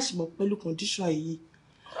lè máa hàṣìmọ̀ pẹ̀lú condition yìí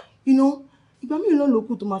ìgbà míì ló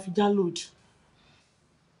lókù tó máa fi já load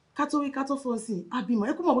kátó fọ́ sí abímọ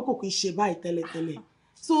ẹ kó mọ̀ pé kò kì í ṣe báyìí tẹ́lẹ̀tẹ́lẹ̀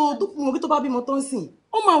so mo kí tó bá bímọ tán sìn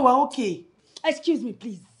ó máa wà okay. Excuse me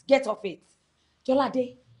please get off it.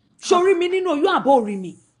 Jọládé ṣorí mi nínú oyún àbó orí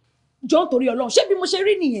mi jọ nítorí Ọlọ́run ṣé bí mo ṣe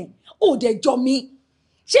rí nìyẹn ò dẹ̀ jọ mi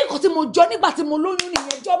ṣé nǹkan tí mo jọ nígbà tí mo lóyún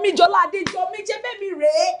nìyẹn jọ mí Jọládé jọ mí ṣé bẹ́ẹ̀ mi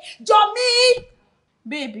rèé jọ mí.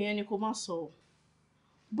 bẹ́ẹ̀bì yẹn ni kò má sọ ọ́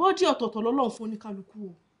bọ́dí ọ̀tọ̀ọ̀tọ̀ lọ́lọ́run fún oníkálukú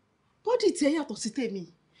o bọ́dí tiẹ̀ yàtọ̀ sí tèmi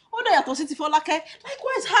ó dẹ̀ yàtọ̀ sí ti Fọlákẹ́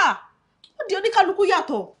likewise her ó di oníkálukú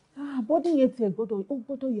yàtọ̀. bọ́dí yẹn tiẹ̀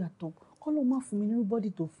gbọ́dọ̀ yàtọ̀ kọ́lọ́ má fún mi nínú bọ́dì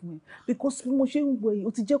tó fún ẹ because bí mo ṣe ń wẹ̀ yìí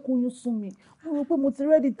ó ti jẹ́ kó oyún sún mi mo rò pé mo ti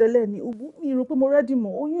rẹ́dì tẹ́lẹ̀ ni mi rò pé mo rẹ́dì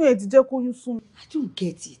mọ́ oyún ẹ̀ ti jẹ́ kó oyún sún mi. I don't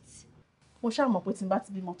get it. mo ṣáà mọ̀ pé tí n bá ti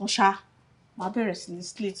bímọ tán ṣá máa bẹ̀rẹ̀ sí ní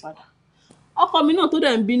slay padà ọkọ mi náà tó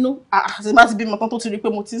dẹ̀ ń bínú tí n bá ti bímọ tán tó ti rí pé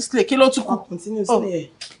mo ti ń slay kí ló tún kù. continue slay ẹ̀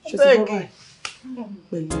ṣe ti bọ́ báyìí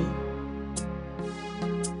pẹ̀lú.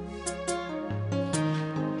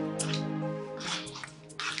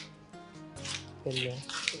 pẹ̀lẹ́.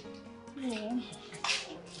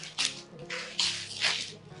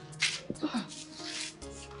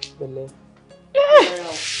 pẹ̀lẹ́.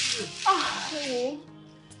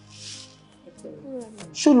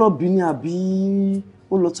 ṣó lọ bí ni àbí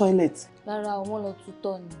ó lọ toilet. rárá o wọ́n lọ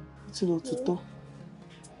tutọ́ ni. tí lọ tutọ́.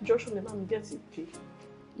 joshua lè bá mi gẹ́ẹ̀tì ike.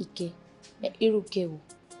 ike irú ke o.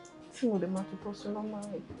 tí mo lè máa tutọ́ sí nọ́mà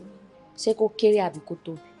ike. ṣé kó kéré àbí kó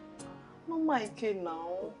tóbi. nọ́mà ike náà.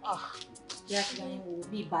 yá kí n wo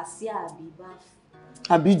bí bàṣíà àbí báfù.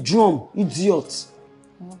 àbí drum idiot.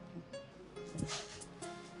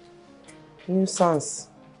 nuisance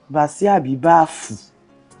bàṣíà àbí báfù.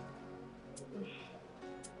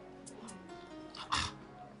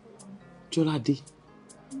 Jọládé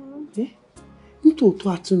nítòótọ́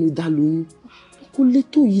àtúnidá lóyún kò lè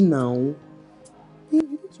tó yìí náà you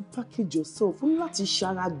need to package yourself o ní láti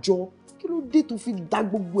ṣarajọ kí ló dé tó fi dá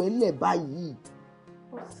gbogbo ẹ lẹ̀ báyìí.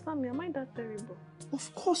 But Sammy, am I that terrible? Of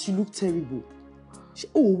course you look terrible. ṣé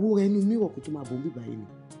òwò rẹ inú mirror kò tó máa bọ̀ ń bíbá yìí ni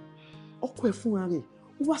ọkọ ẹ fúnra rẹ̀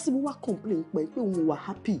ó wá síbi wá complain pé òun wà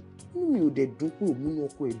happy inú mi ò dẹ̀ dùn pé òun múnú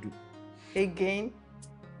ọkọ ẹ̀ dùn. Again?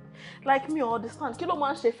 Like me, I understand. Kí ló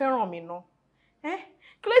máa ń ṣe fẹ́ràn mi ná?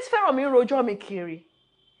 Kí ló ti fẹ́ràn mi rojọ́ mi kiri?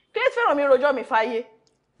 Kí ló ti fẹ́ràn mi rojọ́ mi fáyé?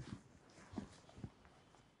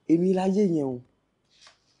 Èmi láyé yẹn o.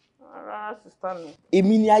 Rárá, sister mi.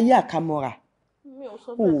 Èmi ni ayé àkàmọ́ra. Mi ò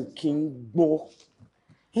sọ bẹ́ẹ̀. O kì í gbọ́.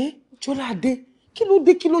 Jọládé, kí ló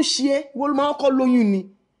dé kí ló ṣe ẹ́? Wọ́n máa ń kọ́ lóyún ni.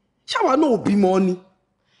 Ṣáwa náà ò bímọ ni.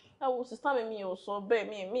 Sister mi ò sọ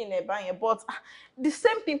bẹ́ẹ̀ mi ilẹ̀ bá yẹn but the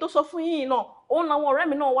same thing tó sọ fún yín náà òun làwọn ọ̀rẹ́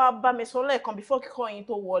mi náà wá bá mi sọ lẹ́ẹ̀kan before kíkọ́ yín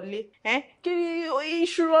tó wọlé kí you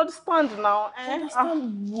should understand now.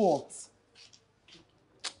 Understand what?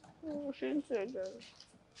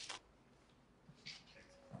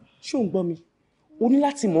 ṣé ò ń gbọ́ mi? O ní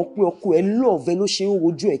láti mọ̀ pé ọkọ ẹ lọ́ọ̀vẹ́ ló ṣe ń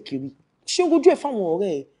rojú ẹ̀ kiri ṣé ń rojú ẹ̀ fáwọn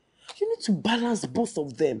ọ̀rẹ́ ẹ̀ you need to balance both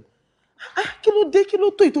of them. Kí ló dé kí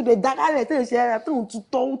ló tó ètò ìdẹ̀ dára rẹ̀ tẹ̀ ṣe ara tó ń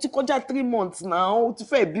tutọ́ ó ti kọjá 3 months náà ó ti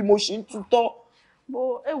fẹ́ bí mo ṣe ń tutọ́.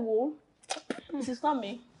 Bó ẹ wo sísá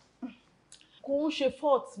mi kò ń ṣe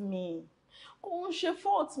fault mi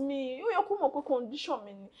ó yẹ kó mọ̀ pé condition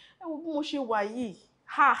mi ni ẹ wo bí mo ṣe wà yìí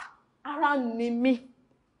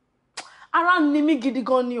ara ni mí gidi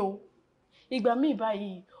gan ni o ìgbà míì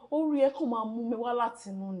báyìí orí ẹ kò máa mú mi wá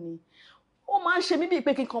látinú ni ó máa ń ṣe mí bíi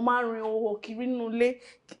pé kí n kàn máa rin òwò kiri nínú ilé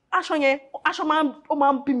aṣọ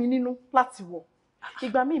máa ń bí mi nínú láti wọ̀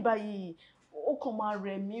ìgbà míì báyìí ó kàn máa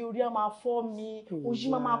rẹ̀ mí orí á máa fọ́ mi òyì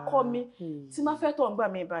máa kọ́ mi tí má fẹ́ tọ̀ ń gbà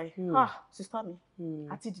mí báyìí sísá mi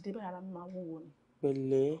àti dìde báyìí ara mi máa wúwo ni.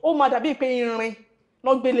 Pẹ̀lẹ́. ó máa dàbí pé irin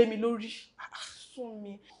ló gbélé mi lórí sún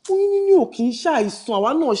mi. oyún níní ò kì í ṣàìsàn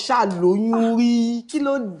àwa náà ṣàlóyún rí kí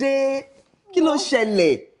ló dé kí ló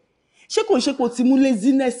ṣẹlẹ̀ ṣé kò ti mú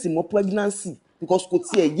laziness mọ́ pregnancy because kò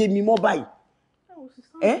tiẹ̀ yé mi mọ́ báyìí.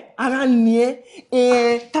 sísá ara ni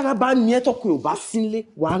ẹ tára bá ní ẹ tọkọ ẹ ò bá sílé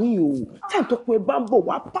wàá rìn o táì tọkọ ẹ bá ń bọ̀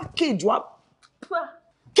wàá package wàá.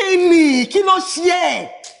 kí ló ṣe ẹ́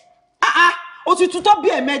o ti tutọ́ bí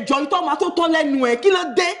ẹ̀mẹjọ ìtọ́ máa tó tọ́ lẹ́nu ẹ̀ kí ló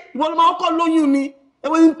dé ìwọ ló máa kọ́ lóyún ni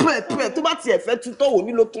ẹwọ ní pẹ̀pẹ̀ tó bá tiẹ̀ fẹ́ tutọ́ wò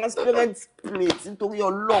nílò transparent plate nítorí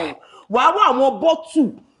Ọlọ́run wàá wá àwọn bọ́tù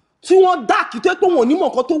tí wọ́n dá kìtẹ́ pé wọn ò ní mọ̀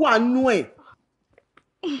nǹkan tó wà nú ẹ̀.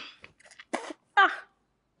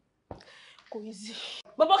 kò yí sí.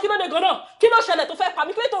 bàbá kí ló dé gan-an kí ló ṣẹlẹ̀ tó fẹ́ pa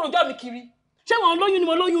mí kí ló tó rojọ́ mi kiri ṣé wọn lóyún ni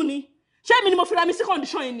mo lóyún ni ṣé èmi ni mo fira mi sí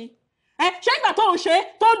condition yìí ni ṣé ìgbà tó ń ṣe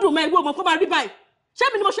tó ń dùn mẹ́rin gbogbo kó máa rí báyìí ṣé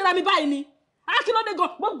èmi ni mo ṣe ra mi báyìí ni kí ló dé gan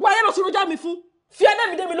gbogbo ayé lọ sí rojọ́ mi fún fi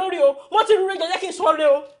ẹlẹ́mi dé mi lórí o mo ti rúre jẹ́ kí n sọ ọ́rẹ́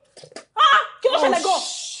o kí ló ṣẹlẹ̀ gan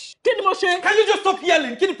kí ni mo ṣe. Can you just stop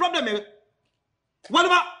yelling? Kí ni problem ẹ? What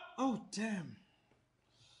about? Oh damn.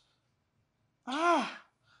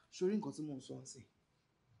 Ṣorí nǹkan tí mò ń sọ ń sìn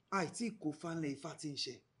àìtí kò fanlẹ̀ ifá tí ń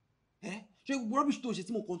ṣe ṣé rubbish tó ṣe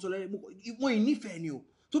tí mo kàn tó lẹ́rẹ̀ mo ì nífẹ̀ẹ́ ni o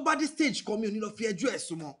tó bá dé stage kan mi ò ní lọ fi ẹjọ́ ẹ̀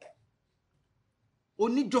sùn mọ́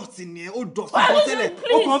onídọ̀tí ni ẹ ó dọ̀tí kan tẹ́lẹ̀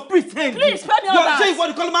ó kàn pretend please spare me all that. ṣé ìwọ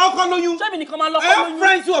nìkan ló máa kọ́ lóyún ṣé mi nìkan máa lọ I kọ́ have lóyún.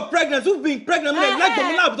 friends who are pregnant who've been pregnant mi lẹ́gbẹ̀ẹ́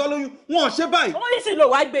mi láàbùtọ́ lóyún wọn ò ṣe báyìí. ó yìí sì lò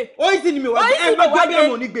wá gbé. ó yìí sì ni mi wá gbé ẹ bá gbé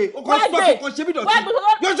ẹ̀mọ̀ ní gbé ó kàn sọ́kò kan ṣe bí dọ̀tí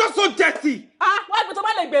you're just so dirty. wá gbé tó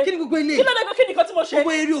bá lè gbé. kí ni gbogbo ilé kí ló dé kí nìkan tí mo ṣe.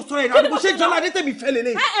 gbogbo eré òsọ ẹ̀ náà bó ṣe jọlá adé tèmi fẹ́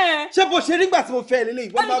lélẹ̀ ṣé bó ṣe nígbà tí mo fẹ́ lélẹ̀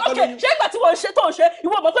ìwọ máa kọ́ lóyún. ṣé ìgbà tí wọ́n ṣe tó ń ṣe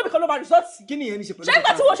ìwọ ọmọ pé mi kan ló máa resort sí. kí ni ìyẹn ní ṣe pẹ̀lú ṣé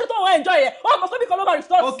ìgbà tí wọ́n ṣe tó ń enjoy yẹ ọmọ pé mi kan ló máa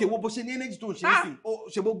resort sí. ok wo bó ṣe ní energy tó ń ṣe é sí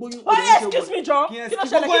ṣe bó gbóyún. ó yẹ excuse me jọ kí ló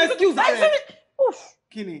ṣẹlẹ̀ excuse rẹ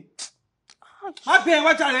kí ni má bẹ ẹ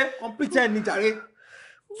wá jàre complete ẹ ní jàre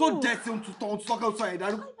so dirty ohun tuntun ohun tuntun kẹ́ sọ ẹ̀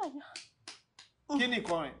dárú kí ni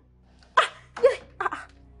nǹkan rẹ̀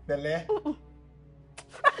pẹ̀lẹ́.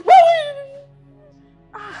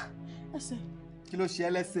 ẹsẹ̀. kí ló ṣe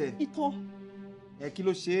ẹ́ lẹ́sẹ̀. ìtọ̀. kí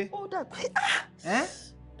ló ṣe é. ó dàgbé.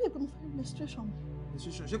 bí èpè mo fẹ́ menstruation.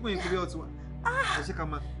 menstruation ṣé pé yín kúrẹ́ ọtí wa. ẹ ṣe ká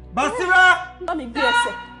máa. Basira. bá mi gbé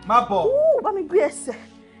ẹsẹ̀. má bọ̀. bá mi gbé ẹsẹ̀.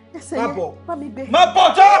 ẹsẹ̀ yẹn bá mi gbé. má bọ̀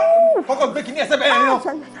jọ́. kọ́kọ́ gbé kí ní ẹsẹ̀ bẹ́ẹ̀ yẹn náà.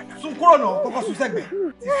 sún kúrò náà kọ́kọ́ sún sẹ́gbẹ̀ẹ́.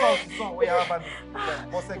 sísọ ó yára bá mi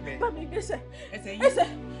bọ́ sẹ́gbẹ̀ẹ́. bá mi gbé ẹsẹ̀. ẹsẹ̀.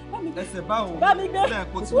 ẹsẹ̀ báwo. bá mi gbé. bẹ́ẹ̀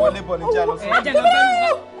kó tí wọlé bọ̀ ní jẹ́ lọ sí.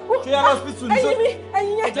 ṣé yàrá hospital ní sọ. ẹyin mi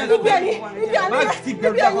ẹyin yẹn ibi ẹyin ibi àárín yẹn ibi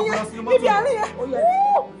ẹyin yẹn ibi àárín yẹn.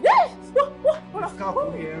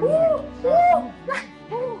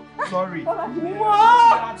 Sorry.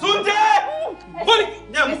 Túndé! Bọ́lí!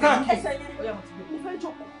 Ní àmúká. Ẹsẹ̀ yẹn mo fẹ́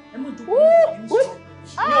jókòó. Ẹ mọ̀ jókòó.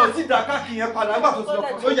 Mi ò tí dàka kì í yẹn padà nígbà tó ti lọ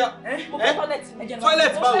kọ́. Ó yá. Mo fẹ́ tọ́lẹ̀tì.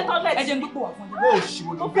 Tọ́lẹ̀tì báwo? Ẹ jẹ́ ń gbígbó wà fún yín. Ó ṣì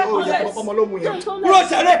wò ló gbé ó yẹ kọ́kọ́ ọmọ ló mú yẹn. Kúrò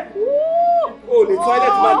ṣẹlẹ̀. O lè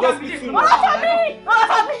tọ́lẹ̀tì máa jọ́ sí tún.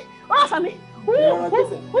 Ọlọ́fàmí.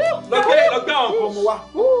 Lọ gbé àwọn kan mu wá.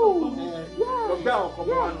 Lọ gbé àwọn kan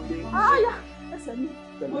mu wá nílé. Áyà ẹsẹ̀ mi.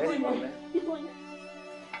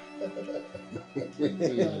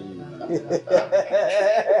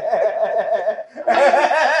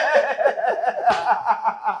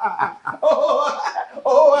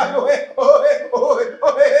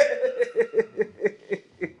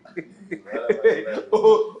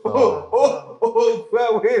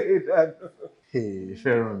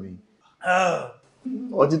 Fẹ́ràn mi.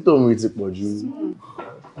 Ọtí tó ń rí ti pọ̀ jù.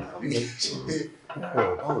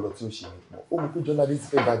 Báwo lọ tí ó ṣe pọ̀? Ó mú kí Jọ́ládé ti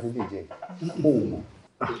fẹ́ bá ti lè jẹ. Ó mọ̀.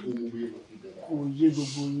 Kò yé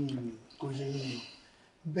gbogbo yín ni, kò yé yín.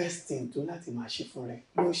 Best thing tó láti máa ṣe fún rẹ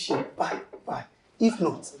yóò ṣe bye. If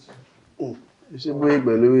not. Ṣé bóyá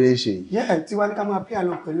pẹ̀lú ewé ṣe yìí? Yeah, tí wàá ní ká máa pay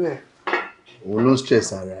along pẹ̀lú ẹ̀. Òun ló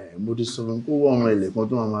stress ara ẹ̀. Mo ti sọ fún kó wọ́n ọmọ ilẹ̀ kan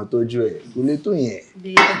tó máa tọ́jú ẹ̀. Kò lè tó yẹn.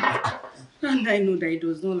 And I know that he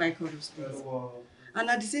does not like all those things. And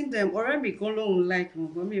at the same time, ọ̀rẹ́ mi kan lóhun like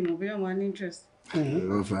wọn, but mi mọ̀ bí wọ́n ní interest.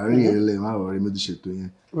 Ẹ̀rọ fàárín yẹn lẹ̀ máa wọ̀rí mi ti ṣètò yẹn.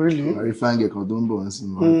 Really? Àrí fáńgẹ̀ kan tó ń bọ̀ wọ́n sí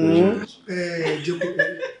mọ́. Jókòó,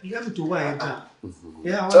 ìyá mi tó wà yẹn jù.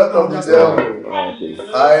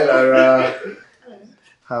 Hi, Lara.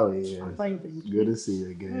 How are you? Fine, thank you. Good to see you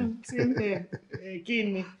again. Same here. Kí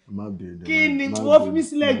ni? Má bínú. Kí ni wọ́n fi mí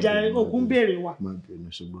sílẹ̀ jàre ògún béèrè wa? Má bínú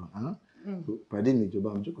ṣùgbọ́n. Pàdé mi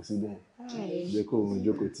ìjọba mi jókòó síbẹ̀. Jẹ́ kó òun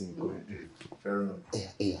jókòó tí nǹkan ẹ̀. Fẹ́ràn.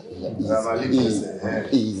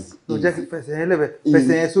 Lọ jẹ́ kí fẹsẹ̀ yẹn lẹ́bẹ̀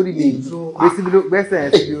fẹsẹ̀ yẹn sórí mi gbẹ́sẹ̀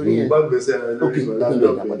yẹn síbi orí yẹn. Bá gbèsè yẹn lórí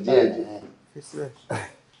ìgbàlódé díẹ̀.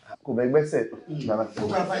 Kò bẹ gbẹ́sẹ̀.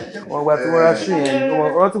 Wọ́n gba tí wọ́n ra ṣú yẹn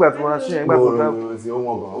wọ́n ti gbà tí wọ́n ra ṣú yẹn gbà fún káàbù.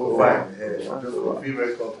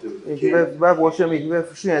 Bá wọ ṣẹ́ mi kí fẹ́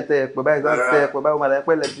ṣú yẹn tẹ ẹ̀pẹ̀ báyìí láti tẹ ẹ̀pẹ̀ báyìí máa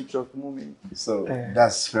pẹ́ electric shock mú mi. So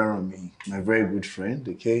that's Fẹ́rànmi, my very good friend,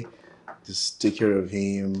 okay? Just take care of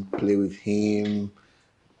him, play with him,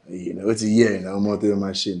 You know, what's a year now? I'm out there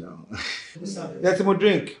my shit now. Let him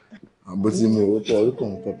drink. I'm but him what Serve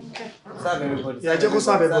everybody. Yeah, just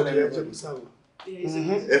serve everybody. Yeah, just serve.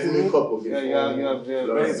 Every cup okay.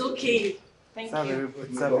 Yeah. It's okay. Thank you.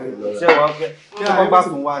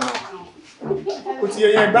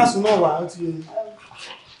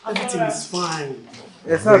 Everything is fine.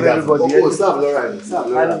 Serve everybody. Serve Laura.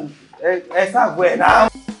 Serve where now?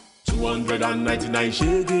 299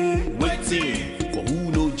 shege waiting for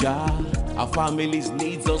who know ja. Our families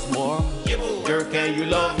needs us more. Girl, can you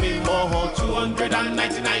love me more?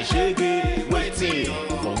 299 shege waiting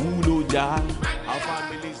for who know ja. Our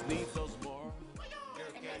families needs us more.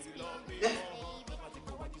 Girl, can you love me more?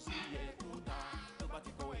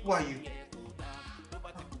 Who are you?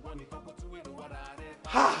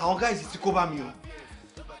 Ha! Our guys is to cover me.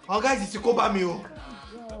 Our guys is to cover me.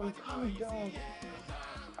 Calm down.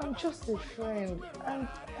 I'm just a friend, and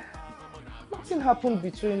nothing happened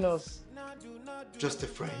between us. Just a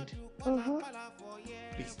friend?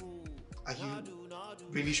 Please, are you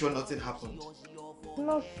really sure nothing happened?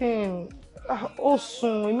 Nothing. Ó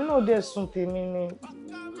sùn, èmi náà dẹ̀ sùn tèmi ni.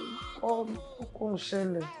 Ó kò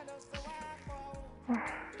ṣẹlẹ̀.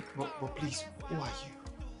 But please, who are you?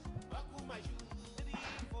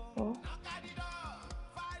 Oh.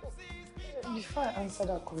 Before I answer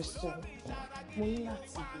that question, mo ní láti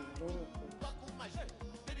bèèrè lọ́wọ́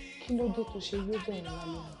pé kí ló dé tó ṣe yóò bẹ̀rẹ̀ lálẹ́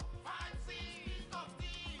mi?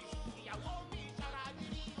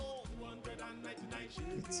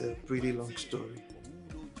 It's a pretty long story.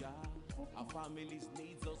 I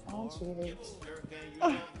want to hear it.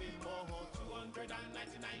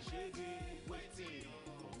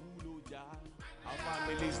 Our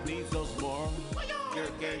families needs us more.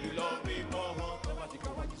 Girl, can you love me more?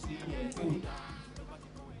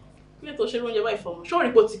 Ilé tó ṣe ló ń jẹ báyìí fọmọ. Ṣé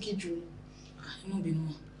òrìpọ̀ ti kí jù ni? Inú bí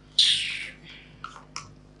mọ́.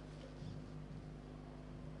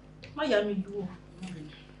 Má yà mí lú o.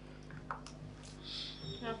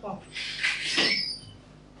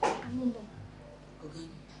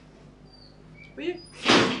 Will you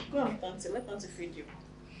go and Tante? Let Tante feed you.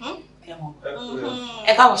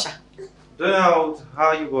 Ẹ káwọ̀ ṣá. Donald, how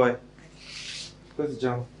are you, boy? Go to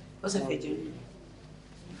jam. What's up, Fedju?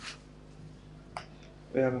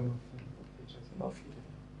 We have a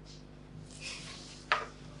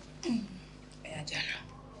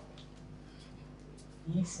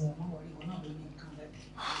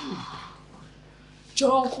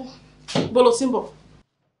Jọ́nkú, bó ló ti ń bọ̀?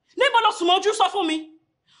 Níbo ló sùn mọ́jú sọ fún mi?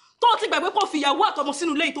 Tó ti gbàgbé kó fi ìyàwó àtọmọ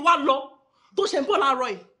sínú ilé tó wá lọ tó ṣe ń bọ̀ láàárọ̀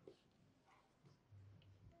yìí.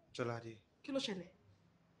 Jọládé. Kí ló ṣẹlẹ̀?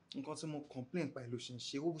 Nǹkan tí mo complain pa ló ṣe ń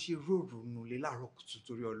ṣe, ó ṣe róòrù nulẹ̀ láàárọ̀ kùtù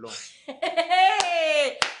torí Ọlọ́run.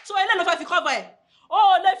 So ilé ló fẹ́ fi cover ẹ̀.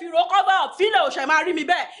 Ó lè fi ro cover up, fílẹ̀ òṣè máa rí mi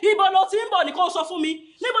bẹ́ẹ̀. Ibo ló ti ń bọ̀ ní kó sọ fún mi.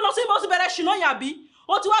 Níbo ló ti ń bọ̀ sí bẹ̀rẹ̀ ṣìnà yàbí?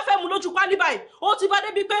 Ó ti wá fẹ́ mu lójú pálí báyìí. Ó ti bá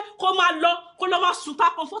débi pé kó máa lọ, kó lọ máa sùn ta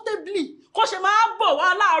comfortably. Kó ṣe máa bọ̀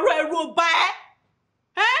wá láàárọ̀ ẹ̀rù ọba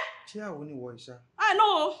ẹ́. Ṣé àwọn oníwọ̀ ìṣá? I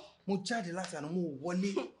know. Mo jáde láti àná mo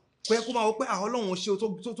wọlé. Pé kó máa wọ pé àwọn Ọlọ́run ṣe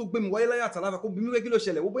tó gbé mi wáyé láyé àtàlàfà kó bí mi wé kí ló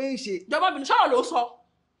ṣẹlẹ̀, wó bóyá ń ṣe. Jọba bínú ṣọ́rọ̀ ló sọ.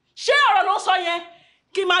 Ṣé ọ̀rọ̀ ló sọ yẹn?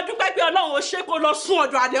 Kí máa dúpẹ́ pé Ọlọ́run ó ṣe kó lọ sún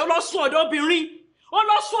ọ̀dọ̀ àlẹ́, ó lọ sún ọ̀dọ̀ obìnrin. Ó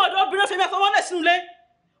lọ sún ọ̀dọ̀ obìnrin fèmí ẹ̀fọ́ mọ́lẹ̀ sínú ilé.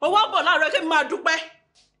 Ó wá bọ̀ láàárọ̀ kí mi máa dúpẹ́.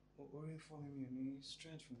 Orí fọ́ mi ní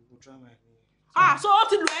strength fún gbogbo drama ẹ̀. So ó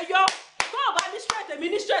ti lù ẹ́ yọ. Tó o bá ní strength, èmi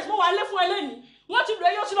ní strength, mo wà lé fún ẹlẹ́ni. Wọ́n ti lù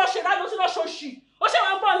ẹ́ yọ sí lọ ṣe rájọ sí lọ ṣoṣì. Ó ṣe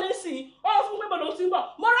wá ń bọ̀ lẹ́sìn. Ó fún pé bọ̀dọ̀ ti ń bọ̀.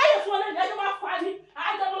 Mo ráyè fún ẹlẹ́ni, ẹjọ́ máa fà á ní.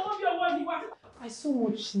 Àjọ lọ fún bí owó ni wá. I so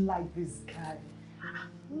much like this guy.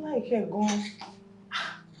 Like ẹ gan.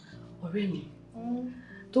 Ọ̀rẹ́ mi,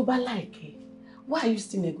 tó bá like ẹ, why are you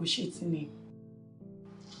still negotiating him?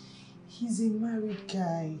 He's a married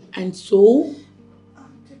guy. And so?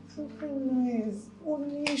 The problem is, ó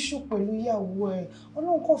ní issue pẹ̀lú ìyàwó ẹ̀.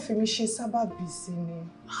 Ọlọ́run kò fi mi ṣe sábàbí sí ni.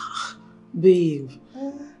 Babe,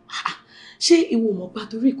 ṣé ìwọ mọ̀ pa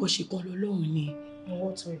torí ìkọ́ṣe kan lọ́lọ́run ni? In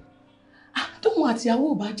what way? Tóun àti ìyàwó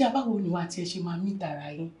ò bá já báwo ni wà tí ẹ ṣe máa mí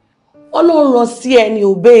tara yín? Ọlọ́run rán sí ẹ ni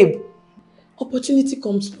o, babe. Opportunity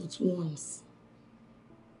comes but once.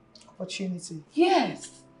 Opportunity?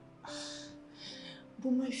 Yes.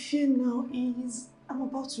 But my fear now is I'm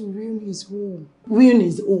about to ruin his home. Ruin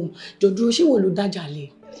his home? Jọ̀dúró ṣé wọ́n ló dájà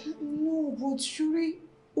lẹ̀? No, but ṣúrí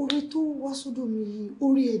orí tó wá sọ́dọ̀ mi yìí,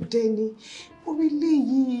 orí ẹ̀dẹ́ ni. Orí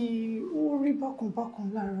léyìí, orí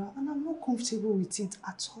bákanbákan lára, and I'm not comfortable with it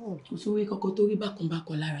at all. Kò sórí kankan tó rí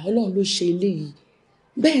bákanbákan lára, Ọlọ́run ló ṣe eléyìí.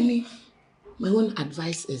 Bẹ́ẹ̀ ni, my own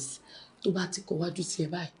advice is, tó bá ti kọ wájú sí ẹ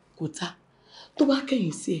báyìí, kò tá. Tó bá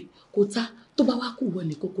kẹ̀yìn sí ẹ, kò tá. Tó bá wá kù wọ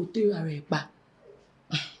ní kókó tó ara ẹ̀ pa.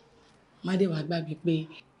 Má dé wá gbàgbé pé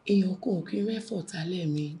èèyàn kò kí mẹ́fọ̀ ta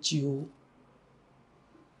lẹ́ẹ̀mejì o.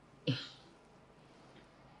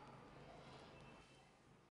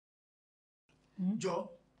 Jọ,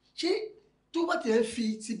 ṣé tó bá tiẹ̀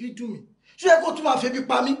fi tibí dùn mí, ṣé yẹ kó tún máa febi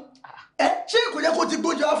pa mí? Ṣé kò yẹ kó ti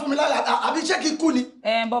gbóúnjẹ wá fún mi lára àbí ṣé kí n kú ni?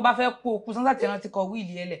 Bó bá fẹ́ kú òkú sánsá tí ẹran ti kọ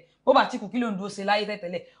wíìlì ẹlẹ̀ bó bá ti kù kí ló ń dúró ṣe láyé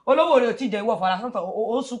tẹ́tẹ́lẹ̀ olówó rẹ̀ ò tí ì jẹ́ ìwọ̀ fara sọ́tọ̀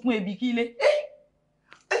ó sunkún ebi kí ilé.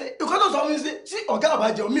 Nǹkan tó sọ fún mi sí ọ̀gá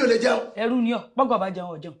àbá jẹun mi ò lè jẹun. Ẹrú ni ọ gbọ́ngàn bá jẹun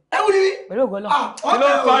ọ̀jẹun. Ẹrú ni mí. Pẹ̀lú ògo Ọlọ́run. Kí ló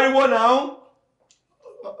ń pariwo náà?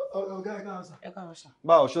 Ọ̀gá ẹ káàárọ̀ sà. Ẹ káàárọ̀ sà.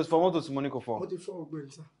 Báwo ṣo fọ mọ́tò tí mo ní kò fọ? Mo ti fọ ọgbẹ́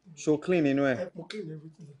sà. Ṣo clean inú ẹ̀? Mo clean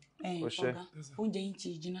everything. Ọ̀gá oúnjẹ yín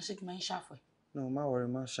ti jiná ṣé kí n máa ń ṣàfẹ́. No, má worry,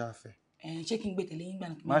 má ṣàfẹ́. Ṣé kí n gbé tẹ̀lé yín gbà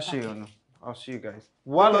náà? Má ṣe ọ̀nà. I'll see you guys.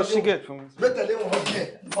 Wá lọ sí gate fún mi. Gbé tẹ̀lé wọn ọjẹ́.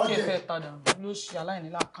 Ṣé fẹ́ tàdà ló ṣe aláìní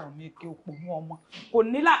láàkà mi kí o pò mú ọmọ. Kò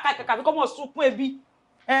ní láàkà kẹ̀kẹ́ àfi kọ́ mọ̀ sunkún ebi.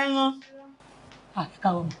 Ẹran. Ẹ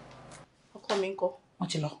káàárọ̀ mi. Ọkọ mi ńkọ́? Wọ́n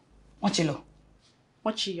ti lọ. Wọ́n ti lọ.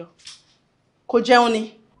 Wọ́n ti yọ. Kò jẹun ni?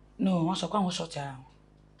 No, wọ́n sọ pé àwọn ṣọ̀tì ara wọn.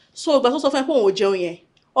 So ìgbà tó sọ fún ẹ pé òun ò jẹun yẹn,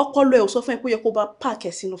 ọpọlọ ẹ ò sọ fún ẹ pé ó yẹ kó bá páàkì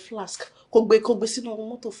ẹ sínú flask kó gbé sínú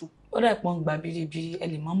mọ́tò fún. Ó dà pọ̀ ń gba biribiri ẹ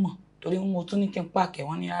lè mọ́ mọ̀ torí mo tún ní kí n páàkì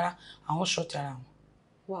wọ́n ní rárá àwọn ṣọ̀tì ara wọn.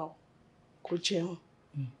 Wow, kò jẹun.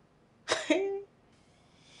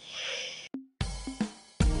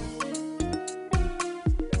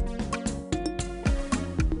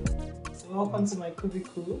 Welcome to my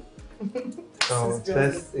cubicle. So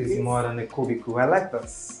this is more than a cubicle. I like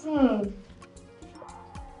this.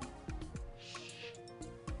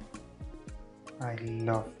 I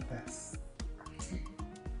love this.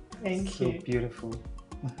 Thank so you. So beautiful.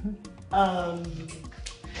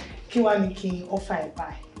 Kí wá ní kí n offer ẹ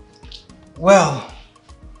báyìí? Well,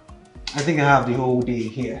 I think I have the whole day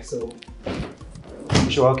here, so we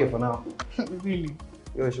should okay for now. Really?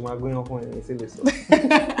 Yo, she might go on point and say this.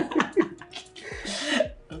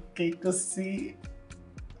 Okay, go see.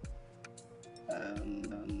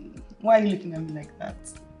 Why are you looking at me like that?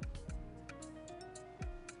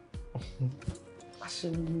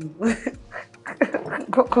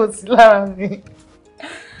 Kókó sí lára mi.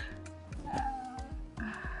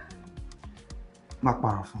 Má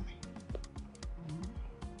parọ́ fún mi.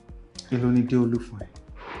 Kí ló ní dé olú fún ẹ?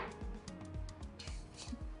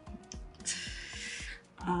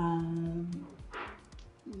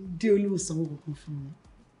 Deolu sanwó kankan fún mi.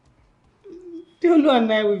 Deolu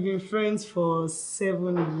and I, we've been friends for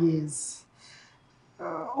 7 years.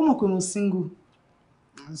 Ó mọ̀ pé mo single.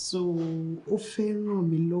 So, ó fẹ́ ràn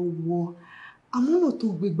mí lọ́wọ́. Àmọ́ ọ̀nà tó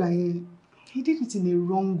gbégbá yẹn, he did it in a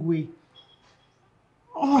wrong way.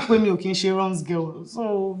 Ó mọ̀ pé mi ò kí ń ṣe runs girl.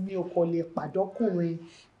 So, mi ò kò lè pàdọ́kùnrin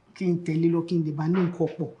kí n tẹ̀lé lọ kí n lè bá ní nǹkan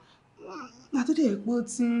pọ̀. Látọ́dẹ̀ pé ó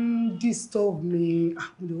ti ń disturb mi.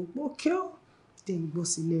 Mo lè pọ̀ kí ó tẹ̀ ń gbọ́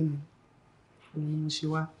sí lẹ́nu. Òun mo ṣe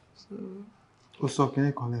wá. Ó sọ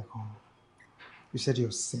kínní kan lẹ́ẹ̀kan. You said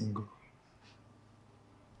you're single.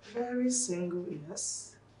 Very single,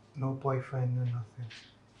 yes. No boyfriend, no nothing.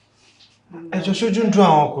 Ẹ jọ ṣojú ń dún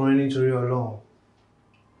àwọn ọkùnrin nítorí Ọlọ́run.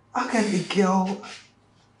 How can a girl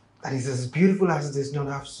that is as beautiful as this not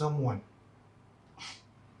have someone?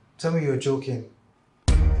 Tell me you're joking.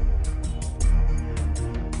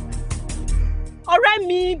 Ọ̀rẹ́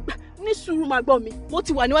mi ní sùúrù máa gbọ́ mi. Mo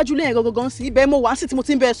ti wà níwájú ilé yẹn gangan sí ibẹ̀ mo wà sí tí mo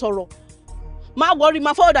ti ń bẹ sọ̀rọ̀. Má worry,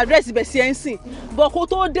 má forward address ibẹ̀ sí ẹ̀ ń sìn. Bọ̀ kó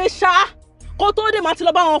tó dé ṣá. Kó tó dé máa ti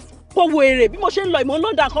lọ bá wọn kówó èrè bí mo ṣe ń lọ ìmọ̀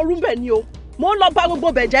London kan rú bẹ̀ ni o. Mo ń lọ bá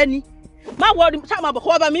gbogbo bẹ̀ jẹ́ ni. Má worry, ṣá máa bọ̀ kó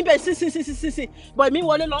wá bá mi bẹ̀ sí. Bọ̀ èmi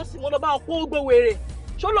wọlé lọ sí mo lọ bá wọn kó gbówó èrè.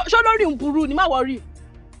 Ṣó lórí ń burú ni má worry.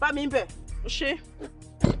 Bá mi bẹ̀. Ó ṣe.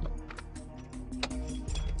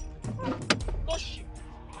 Ó ṣì.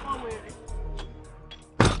 Kówó èrè.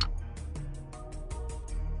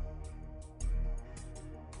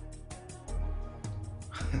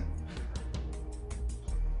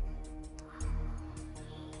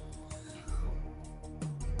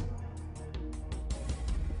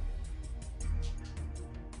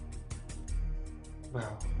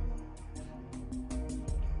 Well,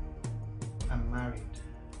 I'm married.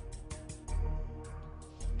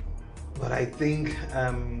 But I think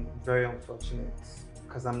I'm very unfortunate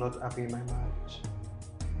because I'm not happy in my marriage.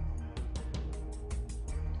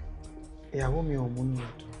 Ìyàwó mi ò múnú mi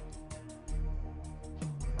dùn.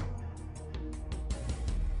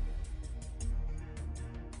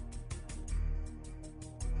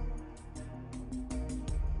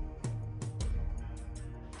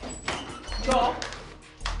 Jọ,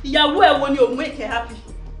 ìyàwó ẹ̀ wo ni ò make her happy?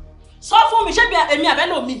 Sọ fún mi ṣé bí èmi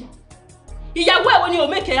àbẹ́lò mi. Ìyàwó ẹ̀ wo ni ò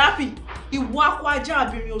make her happy? Ìwọ akọ ajá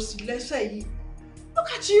àbìrin òsì lẹ́sẹ̀ yìí. Look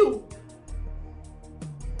at you.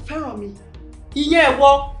 Fẹ́ràn mi. Ìyẹn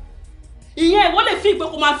ẹ̀wọ̀. ìyẹn ìwọ lè fi ìpè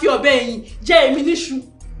kó máa fi ọ̀bẹ ẹ̀yìn jẹ èmi níṣu.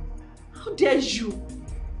 How dare you?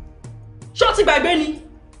 Ṣé o ti gbàgbé ni?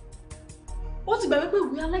 Ó ti gbàgbé pé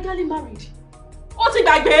we are legally married. Ó ti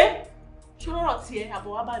gbàgbé. Ṣé lọ́rọ̀ tiẹ̀ àbọ̀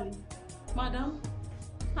wá bá ni? Madam,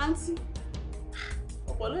 aunty,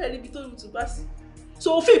 ọ̀pọ̀lọ́ ẹ̀ níbi tó lù tù bá sí. So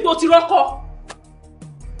o fi ìpò ti rọ́kọ.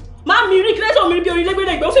 Má mi rí kílẹ̀ tó mi rí bí orí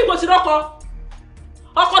lẹ́gbẹ̀lẹ́gbẹ̀, o fi ìpò ti rọ́kọ.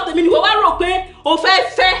 Ọkọ tèmi ni wọ́n wá rò pé o fẹ́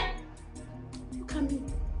fẹ́. Look at me.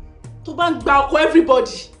 Tó bá ń gba ọkọ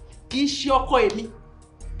everybody, kì í ṣe ọkọ èmi.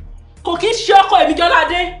 Kò kì í ṣe ọkọ èmi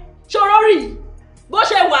Jọládé. Ṣòrórì bó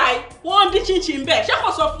ṣe wà ẹ́ wọ́n dín chinchin bẹ́ẹ̀ ṣé kò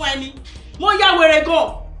sọ fún ẹni mo yá wèrè gan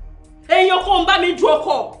èèyàn kò ń bá mi du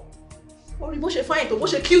ọkọ orí bó ṣe fáyìn tó bó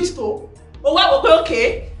ṣe cute tó o wá wò pé òkè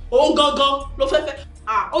òun gangan ló fẹ́ fẹ́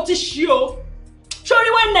ó ti ṣí o sórí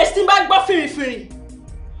when next tí n bá gbọ́ fìrìfìrì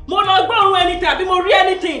mo lọ gbọ́ òun anything àbí mo rí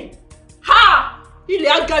anything ilé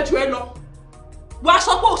á ga jù ẹ lọ wàá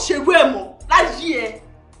sọ pé òṣèrú ẹ mọ̀ láyé ẹ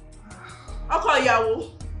ọkọ ìyàwó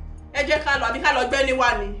ẹ jẹ́ ká lọ àbí ká lọ gbẹ́ ní wà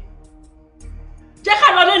ní. Jẹ́ ká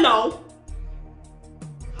lọ lé náà.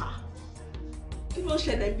 Kí ló ń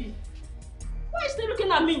ṣẹlẹ̀ bí? Why is he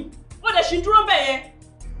looking at me? Ó lè ṣì ń dúró bẹ́ẹ̀ yẹn.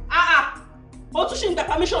 Ó tún ṣì ń gba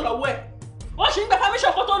permission lọ́wọ́ ẹ̀. Ó ṣì ń gba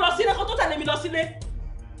permission kó tó lọ sílé kó tó tẹ̀lé mi lọ sílé.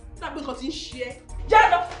 Dàbí nǹkan tí ń ṣe ẹ́. Jẹ́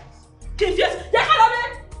lọ. Kí n fi ẹsẹ̀. Jẹ́ ká lọ lé.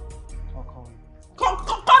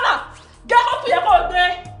 Kọ́nà. Jẹ́ kó fi ẹ̀kọ́ gbé.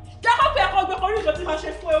 Jẹ́ kó fi ẹ̀kọ́ gbé kórí nǹkan tí máa ṣe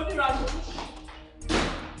fún ẹ onírànú.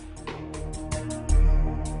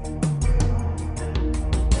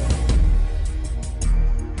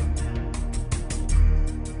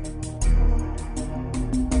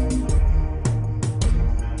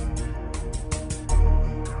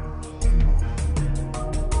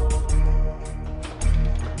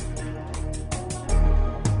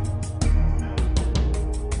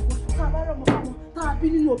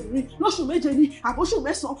 Lóṣù méje ni àbóṣù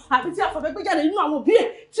mẹ́sàn-án àbí tí àfọ̀fẹ́ gbé jáde nínú àwọn òbí ẹ̀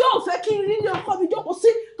tí ó fẹ́ kí n rí ní ọkọ mi jókòó sí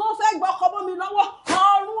tó fẹ́ gba ọkọ mọ́ mi lọ́wọ́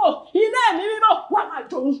ọ̀run o iná ẹ̀mí mímọ́ wà máa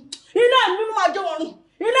jó wọn iná ẹ̀mí mímọ́ máa jó wọn run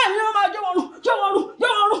iná ẹ̀mí mímọ́ máa jó wọn run jó wọn run jó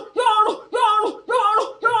wọn run jó wọn run jó wọn run jó wọn run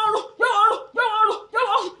jó wọn run jó wọn run jó wọn run jó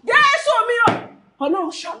wọn run Jésù mi o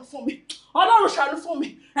Ọlọ́run ṣàánú fún mi Ọlọ́run ṣàánú fún mi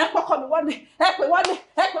ẹ pọkọ mi wálé ẹ pè wálé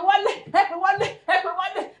ẹ pè wálé ẹ pè wálé ẹ pè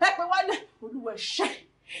wálé ẹ pè wálé Olúwa ẹ ṣé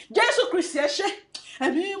Jésù Kristi ẹ ṣé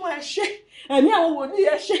ẹ̀mí mímọ́ ẹ ṣé ẹ̀mí àwọn wòlíì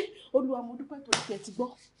ẹ ṣé Olúwa mo dúpẹ́ torí pé ẹ ti gbọ́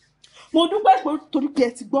mo dúpẹ́ torí pé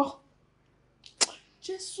ẹ ti gbọ́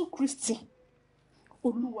Jésù Kristi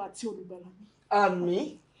Olúwa àti olùgbàlà mi. Àmín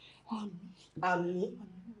àmín àmín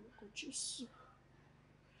orúkọ Jésù.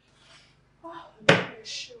 Ẹ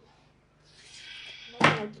ṣé o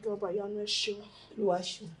lọ́wọ́ gíga ọba ìyanu ẹ ṣé o Olúwa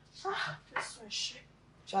ṣe Jésù ẹ ṣé.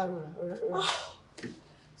 ṣàrò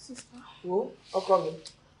Sísá. wo ọkọ mi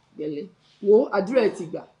gbẹ̀lẹ́ wo àdúrà ẹ ti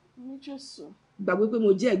gbà ní Jésù. gbàgbé pé mo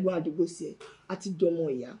jẹ́ ẹ̀gbọ́n àdúgbò sí ẹ àti dọmọ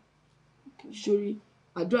ìyá sórí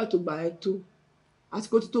àdúrà tó gbà ẹ tó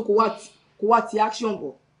àsìkò tó tó kó wá ti action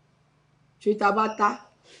bọ̀ ṣé tá a bá ta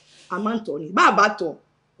a máa ń tọ̀ ni bá a bá tọ̀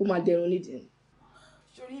ó máa dẹrun nídìí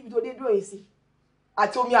sórí ibi tó dé dúró yìí sí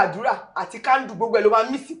àti omi àdúrà àti kándù gbogbo ẹ ló máa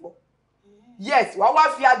ń mísì pọ̀ yes wàá wá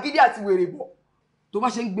fi agídí àti wèrè bọ̀ tó bá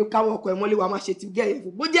ṣe ń gbé káwọn ọkọ ẹ mọ́lé wàá máa ṣe ti gẹ́yẹ̀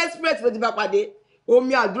fún bó jẹ́ express ló ti bá pàdé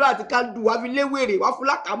omi àdúrà àti kándù wàá fi lé wèrè wàá fún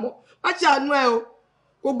lákàmọ́ má ṣàánú ẹ o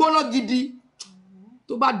kò gbóná gidi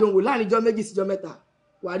tó bá dánwò láàrin ijọ́ méjì síjọ́ mẹ́ta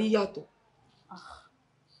wàá rí yàtọ̀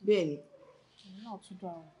bẹ́ẹ̀ ni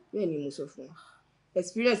bẹ́ẹ̀ ni mo sọ fún ọ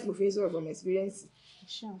experience mo fi ń sọ̀rọ̀ from experience.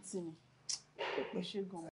 ṣé àǹtí mi ẹ ṣé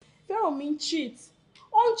gan-an. Fẹ́ràn mi ń cheat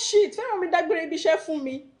ó ń cheat Fẹ́ràn mi dágbére ibi iṣẹ́ fún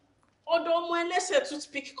mi ọ̀dọ̀ ọmọ ẹlẹ́sẹ̀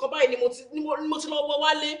toothpick kan báyìí ni mo ti lọ wọ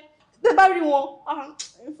wálé tẹ́ bá rí wọn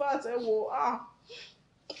in fact ẹ wò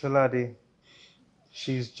Sholade,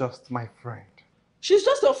 she's just my friend. She's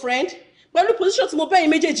just your friend? Pẹ̀lú position tí mo bẹ́yìn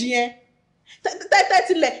méjèèjì yẹn.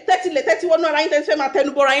 Tẹ́tí wọnú ara yín tẹ́tí fẹ́ máa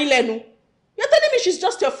tẹnu bọ́ra yín lẹ́nu. You're telling me she's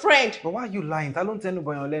just your friend. But why are you lying? Ta ló ń tẹnu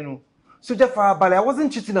bọ̀yàn lẹ́nu. So jẹ́ farabalẹ̀, I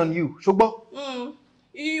wasn't cheating on you, ṣùgbọ́n.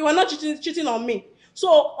 You were not cheating on me. So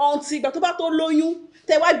until ìgbà tó bá tó lóyún,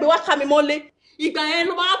 tẹ wá gbé wá ká mi mọ́lé. Ìgbà yẹn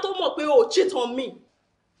ló máa tó mọ̀ pé o cheat on me.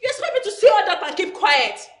 You expect me to say all that and keep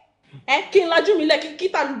quiet? Kí n lajú mi lẹ̀ kí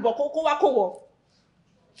tàlùbọ̀ kó wá kó wọ̀.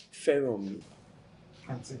 Fẹ́ràn mi.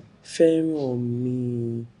 Fẹ́ràn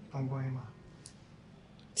mi.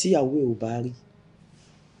 Tíyàwó ẹ̀ ò bá rí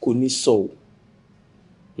kò ní sọ o.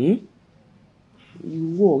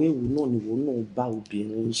 Irú ọ̀rẹ́ wo náà ni wo náà bá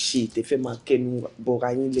obìnrin ṣe tẹ́fẹ́ máa kẹnu bọ́ra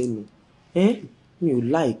yín lẹ́nu. Mi ò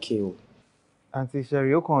láìkẹ́ o. Aunty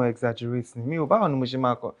Sherry, ó kàn exaggerate ni. Mi ò báwo ni mo ṣe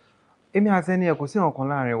máa kọ. Èmi àti ẹni ẹ̀ kò sí nǹkan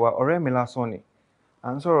láàrin wa, ọ̀rẹ́ mi lásán ni.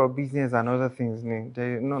 À ń sọ̀rọ̀ business and other things ni.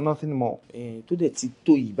 There is nothing more. Tó dẹ̀ ti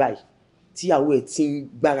tó yìí báyìí. tíyàwó ẹ̀ ti ń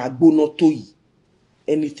gbára gbóná tó yìí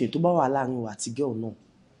anything tó bá wà láàrin wa àti girl náà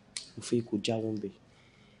mo fẹ́ kó jáwọ́ ń bẹ̀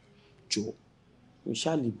jọ mo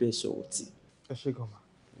ṣáà lè bẹ́ẹ̀ sọ̀rọ̀ tí. ẹ ṣe gan ma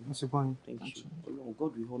mo ti gbọ́ yín. Thank you. Ọlọ́run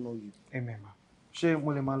God will honour you. Amen ma. Ṣé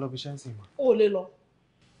mo lè máa lọ bí iṣẹ́ ń sìn ma? O ò lè lọ.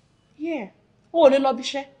 O ò lè lọ bí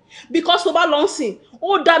iṣẹ́. Because tó bá lọ ń sìn,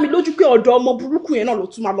 ó dá mi lójú pé ọ̀dọ̀ ọmọ burúkú yẹn náà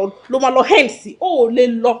ló máa lọ hẹ́ǹ sí. O ò lè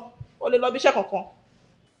lọ. O ò lè lọ bí iṣẹ́ kankan.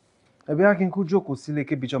 Ẹbí á kí n kú jókòó sílé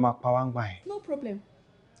kébi jọ máa pa wá ń gbà yẹn. No problem.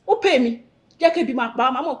 Ó pè mí. Jẹ́ kébi máa pa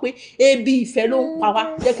wá. Màá mọ̀ pé ebi ìfẹ́ ló ń pa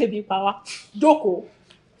wá. Jẹ́ kébi pa wá. Jókòó.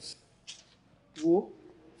 Wo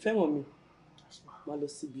fẹ́ràn mi máa lọ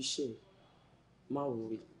síbi iṣẹ́ ẹ̀ máa wò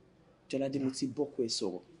rè Jọládé mo ti bọ́kọ ẹ̀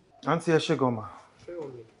sọ̀rọ̀. Àǹtí ẹ ṣe gan ma. Fẹ́ràn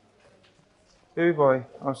mi. Baby boy,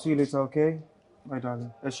 I'll see you later, okay? My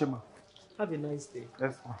darling. Ẹ ṣé ma. Have a nice day.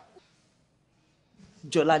 Yes ma.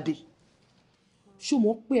 Jọládé ṣó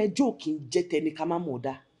mọ̀ pé ẹjọ́ kì í jẹ́ tẹni ká má mọ̀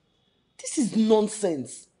dá. This is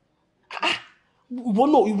nonsense. Ìwọ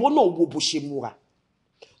náà wo bó ṣe múra.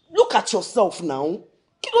 Look at yourself now.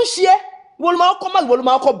 Kí ló ṣe é? Ìwọ ló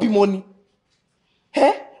máa kọ́ bímọ ni.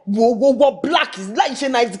 Wo black láì ṣe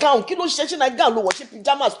night gown. Kí ló ṣe night gown ló wọ̀ ṣe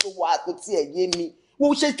pyjamas tó wọ àkótí ẹ̀ yé mi.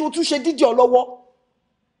 Wo ṣe tó tún ṣe dídì ọ lọ́wọ́.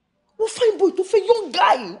 Wo fine boy tó fẹ́ young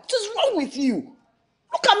guy. What is wrong with you?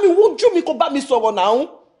 Look at me, wojú mi kó bá mi sọ̀rọ̀ náà.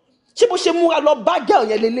 Ṣé bó ṣe múra lọ bá girl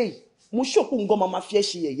yẹn lélẹ́yìí? Mo ṣòkò nǹkan máa fi ẹ́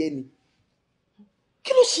ṣe yẹ̀yẹ́ ni.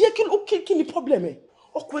 Kí ló ṣe é? Kí ni problem ẹ̀?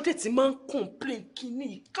 Ọkọ ẹ̀dẹ̀ ti máa ń complain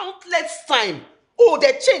kíní countless time. O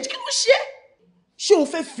dẹ̀ change, kí ló ṣe é? Ṣé o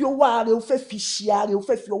fẹ́ fi owó ara rẹ̀, o fẹ́ fi ṣe ara rẹ̀, o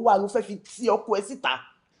fẹ́ fi owó ara rẹ̀, o fẹ́ fi ti ọkọ ẹ̀ síta?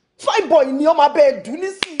 Fine boy ni ọmọ abẹ́ ẹ̀dùn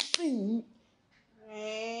nísinsìnyí.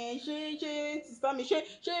 Ṣé sísá mi ṣé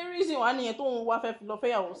reason wà nìyẹn tó ń wá fẹ́ fi lọ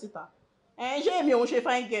fẹ́yàwó síta? Ṣé èmi òun ṣe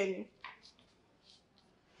fine girl ni?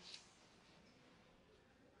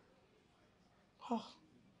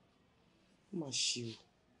 Má ṣe o.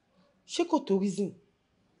 Ṣé kò tó reason?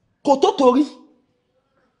 Kò tó torí.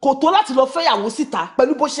 Kò tó láti lọ fẹ́yàwó síta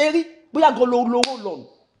pẹ̀lú bó ṣe rí. Bóyá gan lo lówó lọ́nà.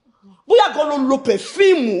 Bóyá gan lo lo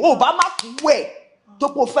pẹ̀fíìmù. Ò bá má kú wẹ̀ tó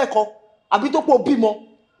pò fẹ́ kọ. Àbí tó pò bímọ.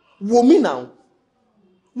 Wò mí náà.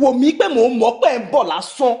 Wò mí pé mò ń mọ̀ pé ń bọ̀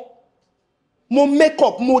lásán. Mo make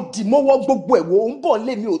up, mo dì, mo wọ́ gbogbo ẹ̀ wò. Ń bọ̀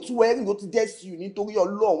lé mi ò tú ẹ̀rí ó ti dẹ́ sí i nítorí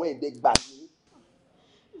Ọlọ́run ẹ̀dẹ̀gbà mi.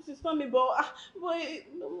 Sísá mi bọ̀ mo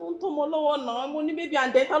ń tọmọ lọ́wọ́ náà. Mo ní bébí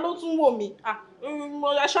àǹdẹ́ta ló tún wò mí. Mo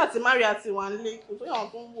aṣọ àti Mari àti wà nílé. Kò tó yàn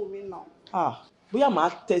tó ń wò mí náà. Bóyá màá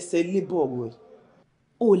tẹsẹ̀ lébọ̀ rẹ̀.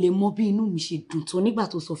 O lè mọ bí inú mi ṣe dùn tó nígbà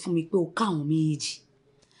tó sọ fún mi pé o ká àwọn méjèèjì.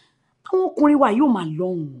 Àwọn ọkùnrin wa yóò máa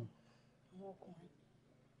lọ́hùn.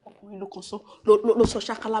 Ọkùnrin ló sọ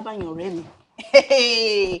ṣákálá báyìí ọ̀rẹ́ mi.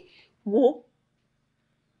 Wo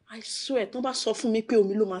I swear tó bá sọ fún mi pé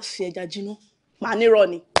omi ló máa fi ẹja jiná màá nírọ́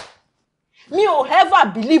ni. Mi ò ever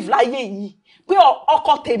believe láyé yìí pé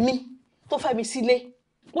ọkọ tèmi tó fẹ́ mi sílé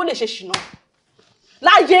ó lè ṣe ṣìnà.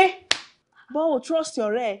 Láyé bọ́ ò trust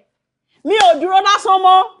ọ̀rẹ́ ẹ̀. Mi ò dúró lásán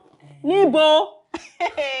mọ́. Níbo?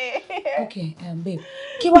 Okay, babe.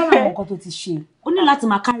 Kí wá láwọn nǹkan tó ti ṣe? Ó ní láti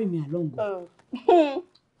máa carry me along.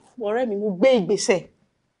 Ọ̀rẹ́ mi mo gbé ìgbésẹ̀.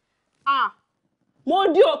 Mo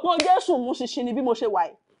dí òpó Jésù mú ṣinṣin ni bí mo ṣe wà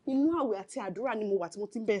yìí. Inú àwẹ̀ àti àdúrà ni mo wà tí mo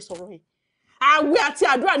ti ń bẹ́ẹ̀ sọ̀rọ̀ yìí. Àwẹ̀ àti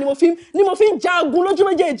àdúrà ni mo fi ń jagun lójú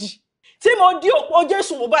méjèèjì. Tí mo dí òpó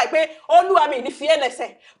Jésù mú báyìí pé Olúwa mi ní fi ẹ́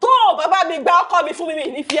lẹ́sẹ̀. Tó bàbá mi gba ọkọ mi fún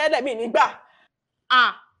mi ní fi ẹ́ lẹ́ mi ní gbà.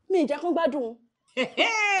 Mi ìjà kan gbádùn.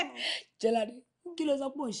 Jọládé, kí ló sọ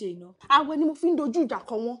pé ò ń ṣe iná? Àwẹ̀ ni mo fi ń dojú ìjà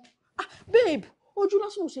kọ wọn. Babe, ojú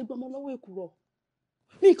lásán ò ṣe gbọmọ lọ́wọ́ èkùrọ́.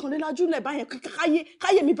 Mi ìkànnì lajú lẹ̀ báyẹn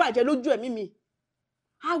káyé mi bàjẹ́ lójú ẹ̀mí mi.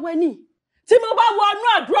 Àwẹ̀ ni. Tí mo bá wọ inú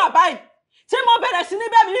àdúrà báyìí, tí mo bẹ̀rẹ̀ sí ní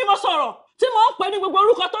bẹ́ẹ̀ mi mímọ́ sọ̀rọ̀, tí mo ń pè ní gbogbo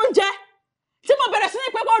orúkọ tó ń jẹ́, tí mo bẹ̀rẹ̀ sí ní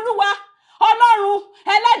pé Olúwa, Ọlọ́run,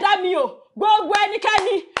 Ẹlẹ́dàá mi o, gbogbo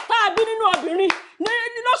ẹnikẹ́ni tá a bí nínú obìnrin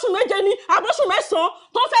ní lóṣù méje ni àbóṣù mẹ́sàn-án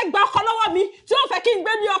tó fẹ́ gba ọkọ lọ́wọ́ mi, tí ó fẹ́ kí n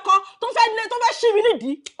gbé ní ọkọ, tó fẹ́ ṣí mi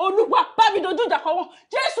nídìí. Olúwa bá mi dojú ìjà kọ wọ́n.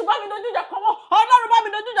 Jésù bá mi dojú ìjà kọ wọ́n. Ọlọ́run bá mi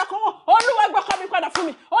dojú ìjà kọ wọ́n. Olúwa gbọ́kọ mi padà fún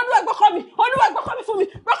mi. Olúwa gbọ́kọ mi. Olúwa gbọ́kọ mi fún mi.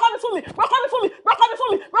 Gbọ́kọ mi fún mi. Gbọ́kọ mi fún mi. Gbọ́kọ mi fún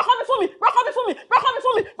mi. Gbọ́kọ mi fún mi. Gbọ́kọ mi fún mi. Gbọ́kọ mi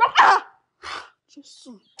fún mi.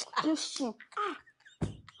 Jésù. Jésù.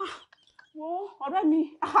 Wo ọ̀rẹ́ mi.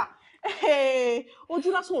 Ojú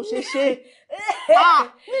lásán ò ṣe é ṣe.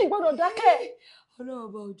 Mi ì gbọ́dọ̀ dákẹ́. Ọlọ́run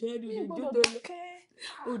ọba òjò ẹni òjò tó lọ.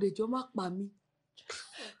 Òdèjọ́ má pa mí.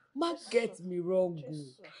 Má get me wrong o.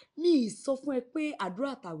 Mi ì sọ fún ẹ pé àdúrà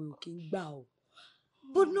àtàwẹ̀ ò kí ń gbà o.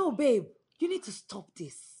 But no babe, you need to stop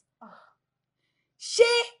this.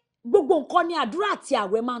 Ṣé gbogbo nǹkan ni àdúrà àti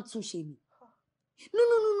àwẹ̀ máa ń tún ṣe ni? No.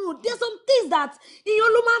 There's some things that ìyẹn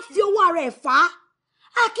ló máa ń fi owó ara ẹ̀ fà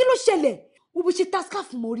á. Kí ló ṣẹlẹ̀? Wo bó ṣe ta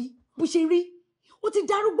scarf mo rí. bó ṣe rí ó ti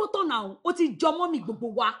darúgbó tán náà ó ti jọmọ́ mi gbogbo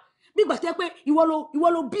wa bí ìgbà tẹ́ pé ìwọ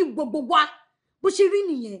ló bí gbogbo wa bó ṣe rí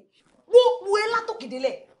nìyẹn wo ẹ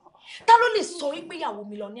látòkèdélẹ̀ ta ló lè sọ wípé ìyàwó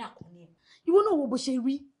mi lọ ní àkọ́ní ẹ̀ ìwọ náà wo bó ṣe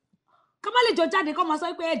rí ká má lè jọ jáde kọ́ máa sọ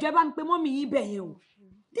pé ẹjọ́ ẹ bá mi pe mọ́mì yìí bẹ̀ yẹn o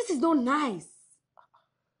this is not nice.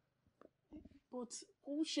 But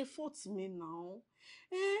ó ń ṣe fault mi now.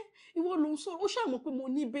 Ìwọ ló ń sọ ó ṣàmọ̀ pé mo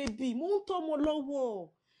ní bébì mo ń tọ́ ọmọ lọ́wọ́.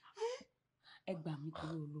 Ẹ gbà mí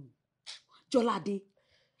torí Ọlọ́run Jọládé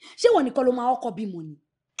ṣé wọn nìkan ló máa ọkọ bímọ ni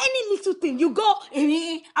any little thing you go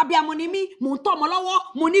abiyamọ ni mí mo ń tọ́ ọmọ lọ́wọ́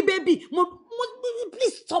mo ní bébì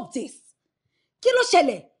please stop this kí ló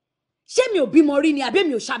ṣẹlẹ̀ ṣé mi ò bímọ rí ni àbí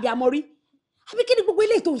mi ò ṣàbíamọ rí àbí kí ni gbogbo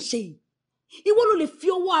eléyìí tó ń ṣe yìí ìwọ ló lè fi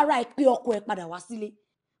owó ara ẹ pé ọkọ ẹ padà wá sílé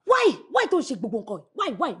why tó ń ṣe gbogbo nǹkan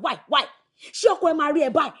why ṣé ọkọ ẹ máa rí ẹ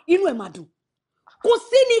báyìí inú ẹ máa dùn kò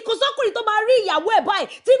sí ni kò sọ́kùnrin tó máa rí ìyàwó ẹ báyìí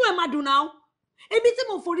tí inú ẹ máa dùn náà èmi tí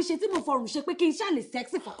mo forí ṣe tí mo fọrùn ṣe pé kí n ṣàlè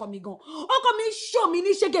sexy fọkọ mi gan ọkọ mi ṣó mi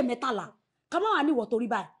ní ṣégè mẹ́tàlá ká má wà ní ìwọ torí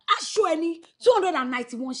báyìí aṣọ ẹni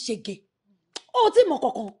 291 ṣégè ó tí mọ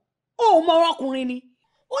kankan ó mọ ọkùnrin ni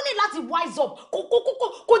ó ní láti wise up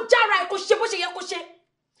kó jára ẹ kó ṣe bó ṣe yẹ kó ṣe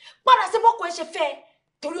padà sí bọ́kọ ẹ ṣe fẹ́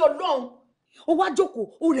torí Ọlọ́run ó wá jókòó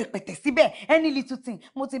ó rẹpẹtẹ síbẹ̀ any little thing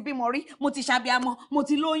mo ti bímọ rí mo ti ṣàbíamọ mo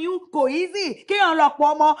ti lóyún kò easy kéèyàn lọ́pọ̀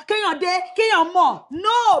ọmọ kéèyàn dé kéèyàn mọ̀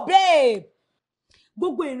no babe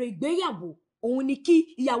gbogbo èrè ìgbéyàwó òun ni kí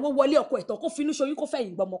ìyàwó wọlé ọkọ ẹ̀tọ́ kó finú ṣoyún kó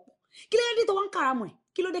fẹ̀yìn gbọmọ pọ̀ kí ló dé tó wá ń kàràmọ̀ ẹ̀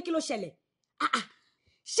kí ló dé kí ló ṣẹlẹ̀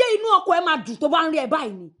ṣé inú ọkọ ẹ máa dùn tó bá ń rí ẹ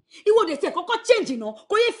báyìí ni ìwọ́de tí ẹ kọ́kọ́ change náà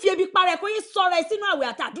kó yé fi ebi para ẹ kó yé sọ̀rọ̀ ẹ sínú àwẹ̀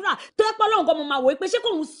àti àdúrà tó ẹ pọ́lọ́ nǹkan mo máa wò ó pé ṣé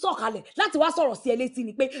kóun sọ̀kalẹ̀ láti wá sọ̀rọ̀ sí ẹ létí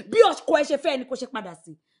ni pé bí ọkọ ẹ ṣe fẹ́ ni kó ṣe padà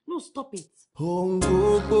sí no stop it. Ohun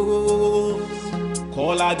gbogbo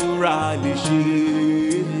kọ́ládúrà lè ṣe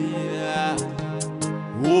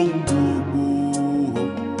ohun gbogbo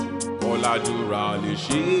kọ́ládúrà lè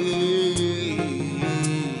ṣe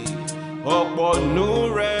ọ̀pọ̀ nù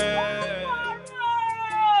rẹ̀.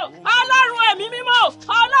 Ọlọ́run ẹ̀mí mímọ́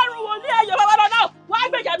Ọlọ́run wò ní ẹ̀yọ̀ babalọ́nà wá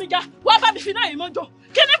gbèjà mi jà wá bá mi fi náà ìmọ̀jọ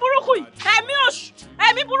kí ni burúkú yìí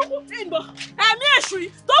ẹ̀mí burúkú ìgbọ̀ ẹ̀mí èṣù yìí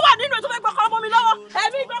tó wà nínú ètò fẹ́ gbọ́kọ̀ ọmọ mi lọ́wọ́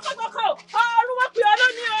ẹ̀mí gbọ́kọ̀gbọ́kọ̀ ọ̀run wọ́n pè ọ́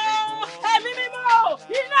lónìí o ẹ̀mí mímọ́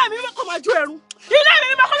iná ẹ̀mí mímọ́ kò máa ju ẹ̀rù iná ẹ̀mí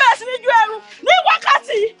mímọ́ kò bẹ̀rẹ̀ sí ní ju ẹ̀rù ní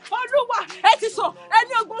wákàtí Olúwa ẹ ti sọ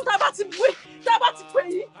ẹni ọgbọ́n tá a bá ti wí tá a bá ti pè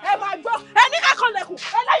yín ẹ máa gbọ́ ẹni ká kọlẹ̀kùn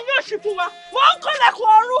ẹlẹ́yin yóò ṣí fún wa mò ń kọlẹ̀kùn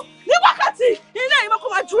ọ̀run ní wákàtí iná ẹ̀mí mímọ́ kò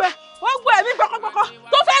máa ju ẹ wọ́n gbọ́ ẹ̀mí gbọ́kọ̀gbọ́kọ̀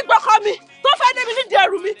tó fẹ́ gbọ́kọ̀ mi tó fẹ́ débi nídìí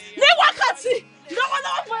ẹrù mi ní wákàtí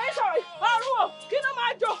lọ́wọ́lọ́wọ́ fún ẹ sọ̀rọ̀ ọ̀run o kí ló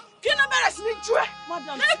máa jọ kí ló bẹ̀rẹ̀ sí ní ju ẹ.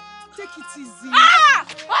 Madam, take it easy.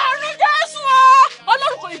 Ọ̀run Jésù o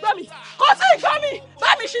Ọlọ́run kò ì gbọ́ mi kò sí ì gbọ́ mi bá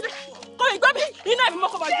mi ṣe kò ì gbọ́ mi iná ẹ̀mí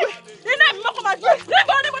mọ́kọ́ máa ju ẹ iná ẹ̀mí mọ́kọ́ máa ju ẹ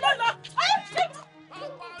níbo ló ń lọ.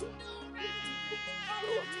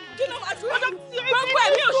 Kí ló máa ju ẹ gbogbo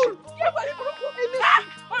ẹ̀mí oṣù gbogbo ẹ̀mí burúkú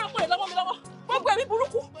ọ̀rọ̀ pé lọ́wọ́ mi lọ́wọ́ gbogbo ẹ̀mí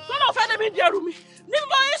burúkú tó náà fẹ́ débi di ẹrù mi ní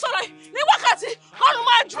bọ́ yín sọ̀rọ̀ yìí ní wákàtí ọ̀run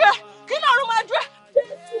máa ju ẹ kí náà ọ̀run máa ju ẹ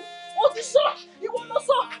Jésù ó ti sọ ìwọ ló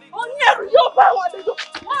sọ ọ ní ẹrù yóò bá àwọn àlejò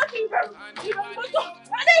wọn ti bẹ̀rù mọ́tò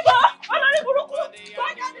ẹni ìbọn ọlọ́rí burúkú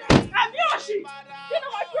gbàgede ẹ̀mí òṣì kí náà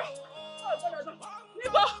máa ju ẹ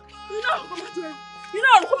níbo iná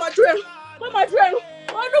ọ̀run kò máa ju ẹrù kó máa ju ẹrù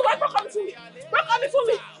Olúwa gbọ́kọ̀ mi fún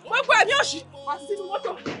mi gbogbo ẹ̀mí òṣì àti sínú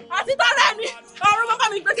mọ́tò àti tààrà ẹni ọ̀run bàbá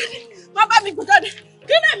mi gbé jáde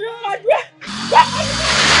kí náà mi máa ju ẹ gbọ́kọ̀ mi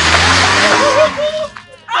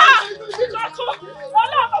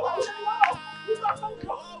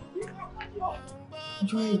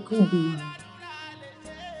You're a good man.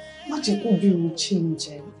 Má jẹ́ kó bí o change.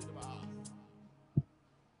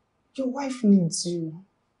 Your wife needs you.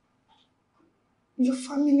 Your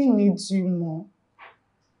family needs you more.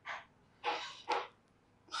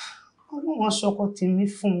 Ọlọ́run aṣọkọ tèmi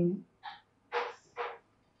fún mi.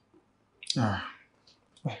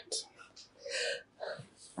 Wait.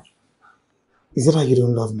 Is it that you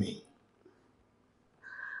don't love me?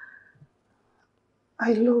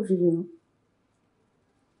 I love you.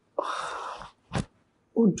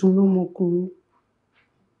 Ó dùn lọ́mọkùnrin.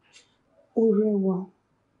 Ó rẹwà.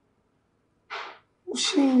 Ó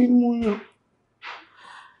ṣe ń rí múyàn.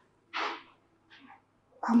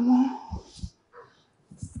 Àmọ́,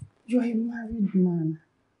 you're a married man.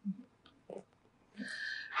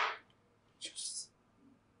 Just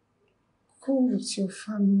go with your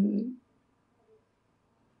family.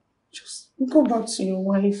 Just go back to your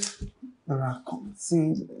wife. Laura, come.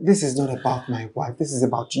 See, this is not about my wife. This is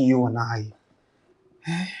about you and I.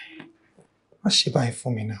 What's she buying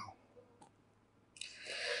for me now?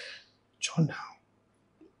 John, now.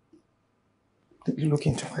 Let me look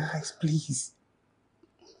into my eyes, please.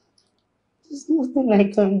 There's nothing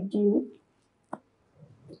I can do.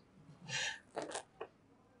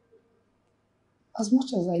 As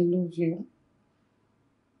much as I love you,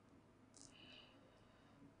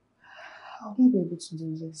 I won't be able to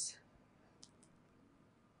do this.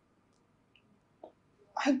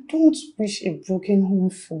 I don't wish a broken home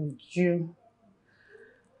for you.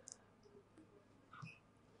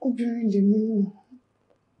 Obìnrin lèmi náà.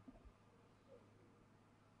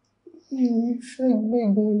 Mi ò fẹ́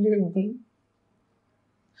gbégun léegun.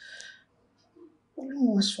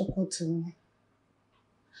 Ọlọ́run á ṣọkọ tèmi.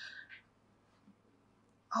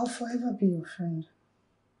 I'll forever be your friend.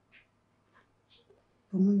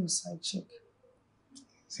 But not your side chick.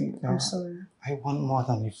 See, I'm sorry. I want more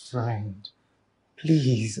than a friend.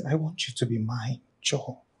 Please, I want you to be mine,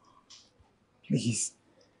 Joe. Please.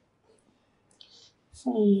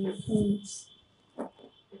 Fine, please.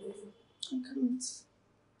 I can't.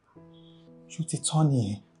 Shoot it on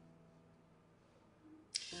here.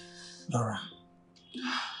 Laura.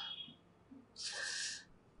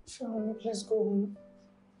 Fine, please go home.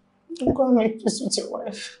 Don't go and make peace with your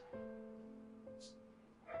wife.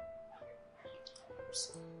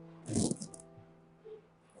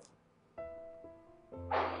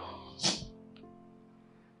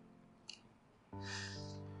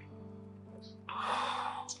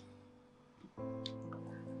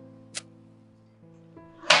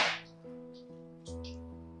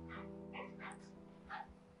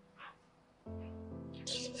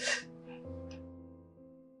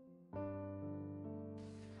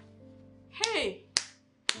 Hey,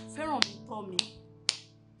 Pharaoh told me.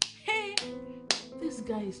 Hey, this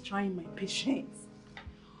guy is trying my patience.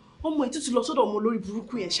 Ọmọ ètùtù lọ sọ́dọ̀ ọmọ olórí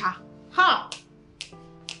burúkú yẹn ṣá. Ha!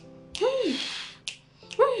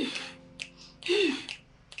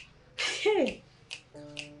 Hey.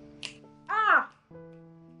 Ah!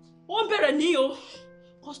 Wọ́n bẹ̀rẹ̀ ní o.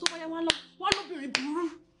 Kọ́sítọ́ báyá wọ́n lóbìnrin burú.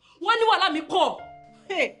 Wọ́n ní wàhálà mi pọ̀.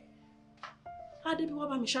 Hey. Adébí wá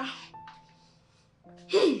bá mi ṣá.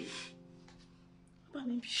 Bá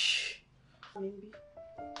mi bí.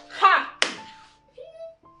 Ha!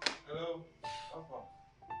 Hello, Papa.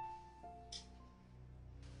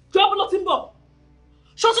 Jọ́bù ló ti ń bọ̀.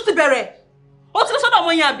 Ṣé ó tún ti bẹ̀rẹ̀? Ó ti lọ sọ́dọ̀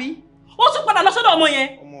ọmọ yẹn àbí? Ó tún padà lọ sọ́dọ̀ ọmọ yẹn.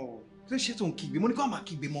 Ọmọ o, kí ló ṣe tó ń kígbe? Mo ní kó má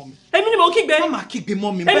kígbe mọ́ mi. Èmi ni mò ń kígbe. Má má kígbe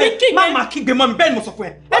mọ́ mi. Èmi kígbe. Má má kígbe mọ́ mi, bẹ́ẹ̀ ni mo sọ fún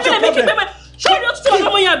ẹ. Èmi lèmi kígbe mọ́. Ṣé ó ní ó tún ti lọ sọ́dọ̀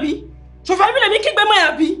ọmọ yẹn àbí? Ṣọfẹ́. Èmi lèmi kígbe mọ́ yẹn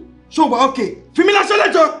àbí? Ṣé o wà okay? Fi mi lásán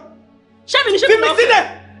lẹ́jọ́. Ṣé èmi ni ṣé mo wà okay? Fi mi sílẹ̀.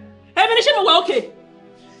 Èmi ni ṣé mo wà okay?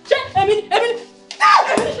 Ṣé èmi ni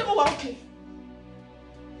ṣé mo wà okay?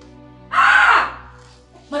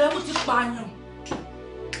 Màdàmú ti pààyàn.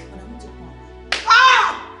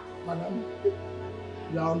 Madam,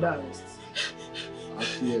 you are under arrest. I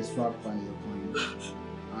fear a swap on your point.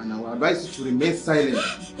 And I will advise you to remain silent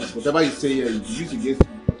because whatever you say here will be used against you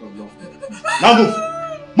in court of law. Now move!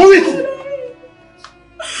 Move it!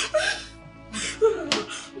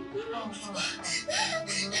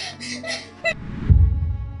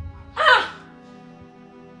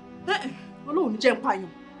 Ọlọ́run ní jẹ́ ń pààyàn.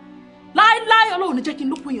 Láíláí Ọlọ́run ní jẹ́ kí n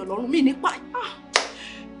lókun èèyàn lọ́rùn mi ní pààyàn.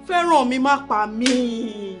 Fẹ́ràn mi má pa mí.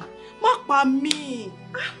 Má pa mí.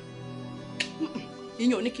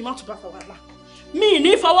 Ìyẹn ò ní kí n má tún bá fa wàhálà. Mi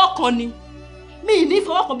ní fọwọ́ kan ni. Mi ní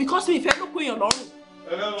fọwọ́ kan because mi fẹ́ lókun èèyàn lọ́rùn.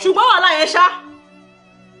 Ṣùgbọ́n wàhálà yẹn ṣá.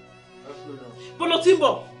 Bó ló ti ń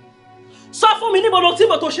bọ̀? Sọ fún mi níbo ló ti ń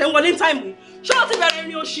bọ̀ tó ṣe ń wọlé ní táìmù yìí. Ṣé o ti bẹ̀rẹ̀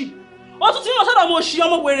ìrìn òṣì? O tún ti ń lọ sọ́dọ̀ ọmọ òṣì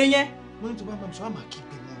ọmọ wèrè yẹn. Mo ní tó bá máa sọ àmà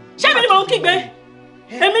kígbe mọ́. Ṣé èmi ni mò ń kígbe?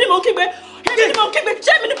 Èmi ni mò ń kígbe. Èmi ni mò ń kígbe.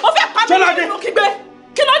 Ṣé èmi ni mo fẹ́ pa mí ni mò ń kígbe?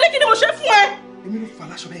 Kí ló dé kí ni mo ṣe fún ẹ? Èmi ló fà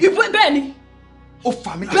láṣọ bẹ́ẹ̀. Ìbú bẹ́ẹ̀ ni. Ó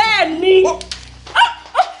fà mí láṣọ. Bẹ́ẹ̀ ni.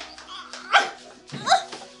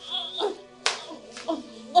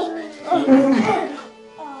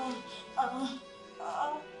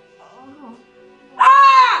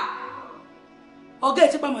 Ọ̀gá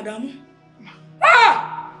ẹ̀ ti pa màdàmú.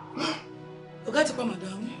 Ọ̀gá ti pa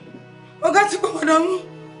màdàmú. Ọ̀gá ti pa màdàmú.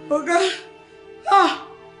 Ọ̀gá.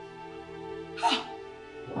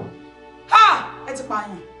 Ẹ ti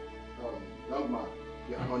pààyàn. Young man,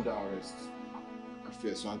 you are under arrest. I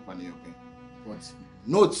fear swap on your pen. But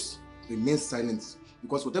note, remain silent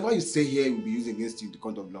because whatever you say here will be used against you in the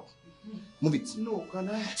court of law. Move it. No, can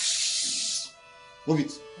I? Move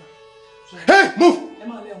it. Hey, move!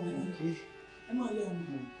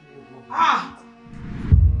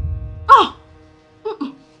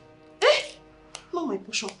 Not my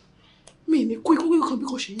portion. Mi ní kú ikú kan bí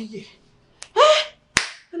kò ṣe yíyẹ.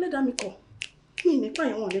 Ẹlẹ́dàá mi kọ̀. Mi ní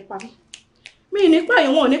pààyàn wọn ò ní pa mí. Mi ní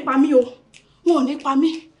pààyàn wọn ò ní pa mí o. Wọn ò ní pa mí.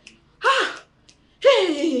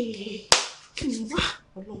 Kí ni wá?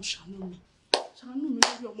 Ọlọ́run ṣàánú mi. Ṣàánú mi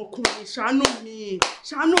lórí ọmọkùnrin, ṣàánú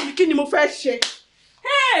mi, kí ni mo fẹ́ ṣe?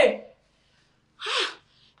 Hey!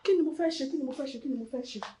 Kí ni mo fẹ́ ṣe? Kí ni mo fẹ́ ṣe? Kí ni mo fẹ́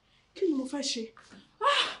ṣe? Kí ni mo fẹ́ ṣe?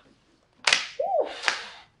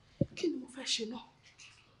 Kí ni mo fẹ́ ṣe náà?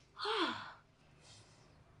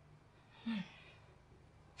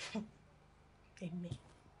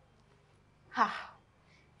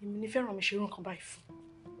 Èmi ni fẹ́ràn mi ṣe irú nǹkan báyìí fún.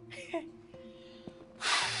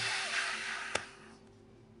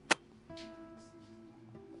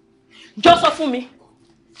 Jọ sọ fún mi,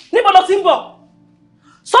 níbo lo ti ń bọ̀?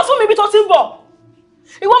 Sọ fún mi bí tó ti ń bọ̀.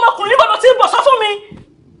 Ìwọ ọmọkùnrin níbo lo ti ń bọ̀? Sọ fún mi.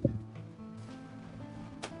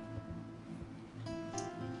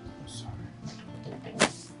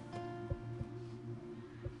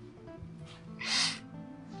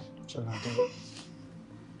 Jolade,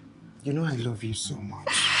 you know I love you so much.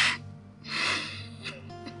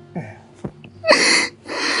 I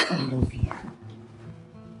love you.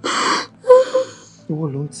 Ìwọ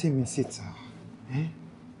ló ń tì mí síta.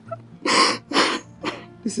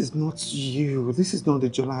 This is not you. This is not the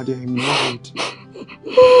Jolade I married.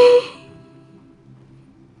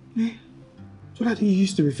 Jolade, you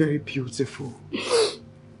used to be very beautiful.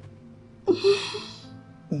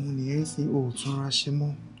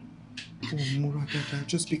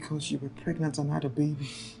 Just because you were pregnant and had a baby.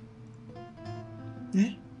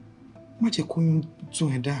 Má jẹ́ kó yún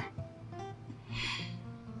tún ẹ dá.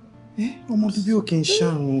 Ọmọ bíbí ò kì í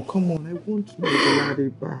ṣàrùn. Come on, I want my Jolade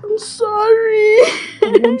back. I'm sorry. I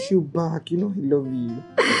want you back. You know I love you.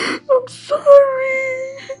 I'm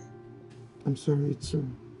sorry. I'm sorry too.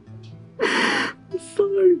 I'm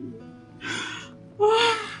sorry.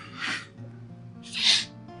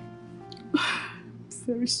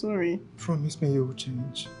 Very sorry. Promise me you will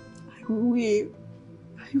change. I will.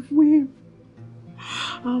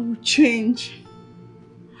 I will change.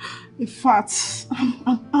 In fact,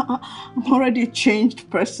 I'm already a changed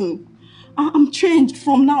person. I'm changed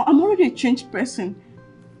from now. I'm already a changed person.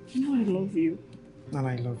 You know I love you. And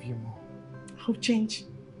I love you more. I'll change.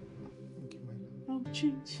 I'll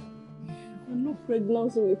change. No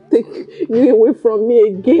pregnancy will take you away from me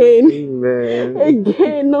again. Amen.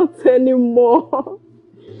 Again, not anymore.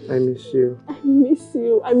 I miss you. I miss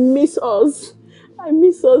you. I miss us. I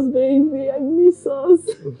miss us, baby. I miss us.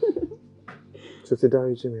 So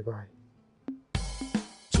today, Jimmy, bye.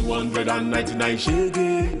 299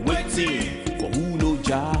 shege waiting for who no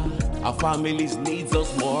job. Our families needs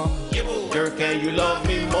us more. Girl, can you love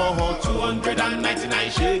me more? 299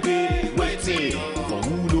 shege waiting for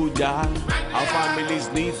who no job. Our families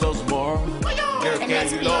needs us more. Girl, can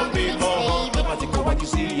you love me more? Nobody go what you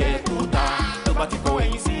see, yeah, puta. Nobody go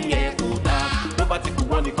when you see, yeah, puta. Nobody go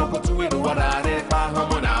want to go to it, what I read by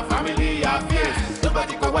home our family affairs.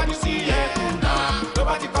 Nobody go what you see, yeah, puta.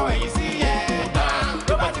 Nobody go when you see, yeah, puta.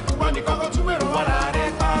 Nobody go want to go to it, what I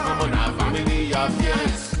read by home our family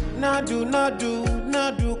affairs.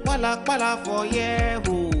 Nadu, pala for yeah,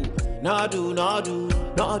 who. Nadu,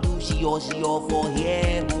 she or for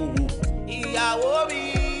yeah, who. Ìyàwó mi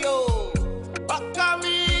o, ọkọ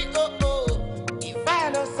mi o, ìfẹ́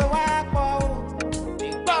ló so wá pọ̀ o,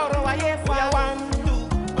 ìgbọ́rọ̀ ayé fa 1, 2,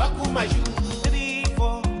 buckle my shoe, 3,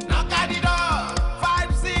 4, knock at the door,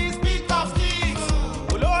 5, 6, pick up sticks,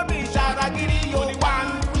 olómi ṣàràgìrì o, 1,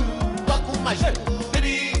 2, buckle my shoe,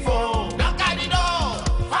 3, 4, knock at the door,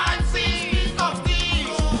 5, 6, pick up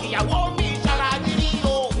sticks, ìyàwó mi ṣàràgìrì o,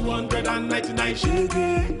 299 shege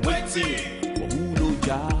waiting for who no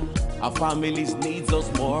job. Our families needs us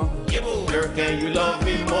more. Girl, can you love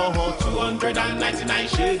me more? 299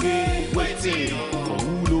 shege waiting for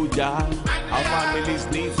who no job. Our families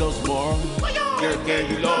needs us more. Girl, can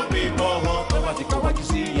you love me more? Nobody go what you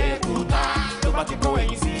see, yeah, puta. Nobody go when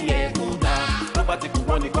you see, yeah, puta. Nobody go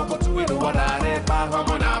want to go to it, what I read by home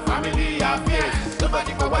on our family affairs.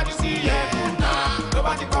 Nobody go what you see, yeah, puta.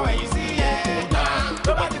 Nobody go when you see, yeah, puta.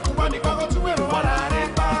 Nobody go want to go to it, what I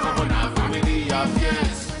read by home on our family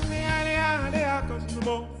affairs.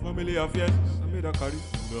 Family affairs, I made a carry.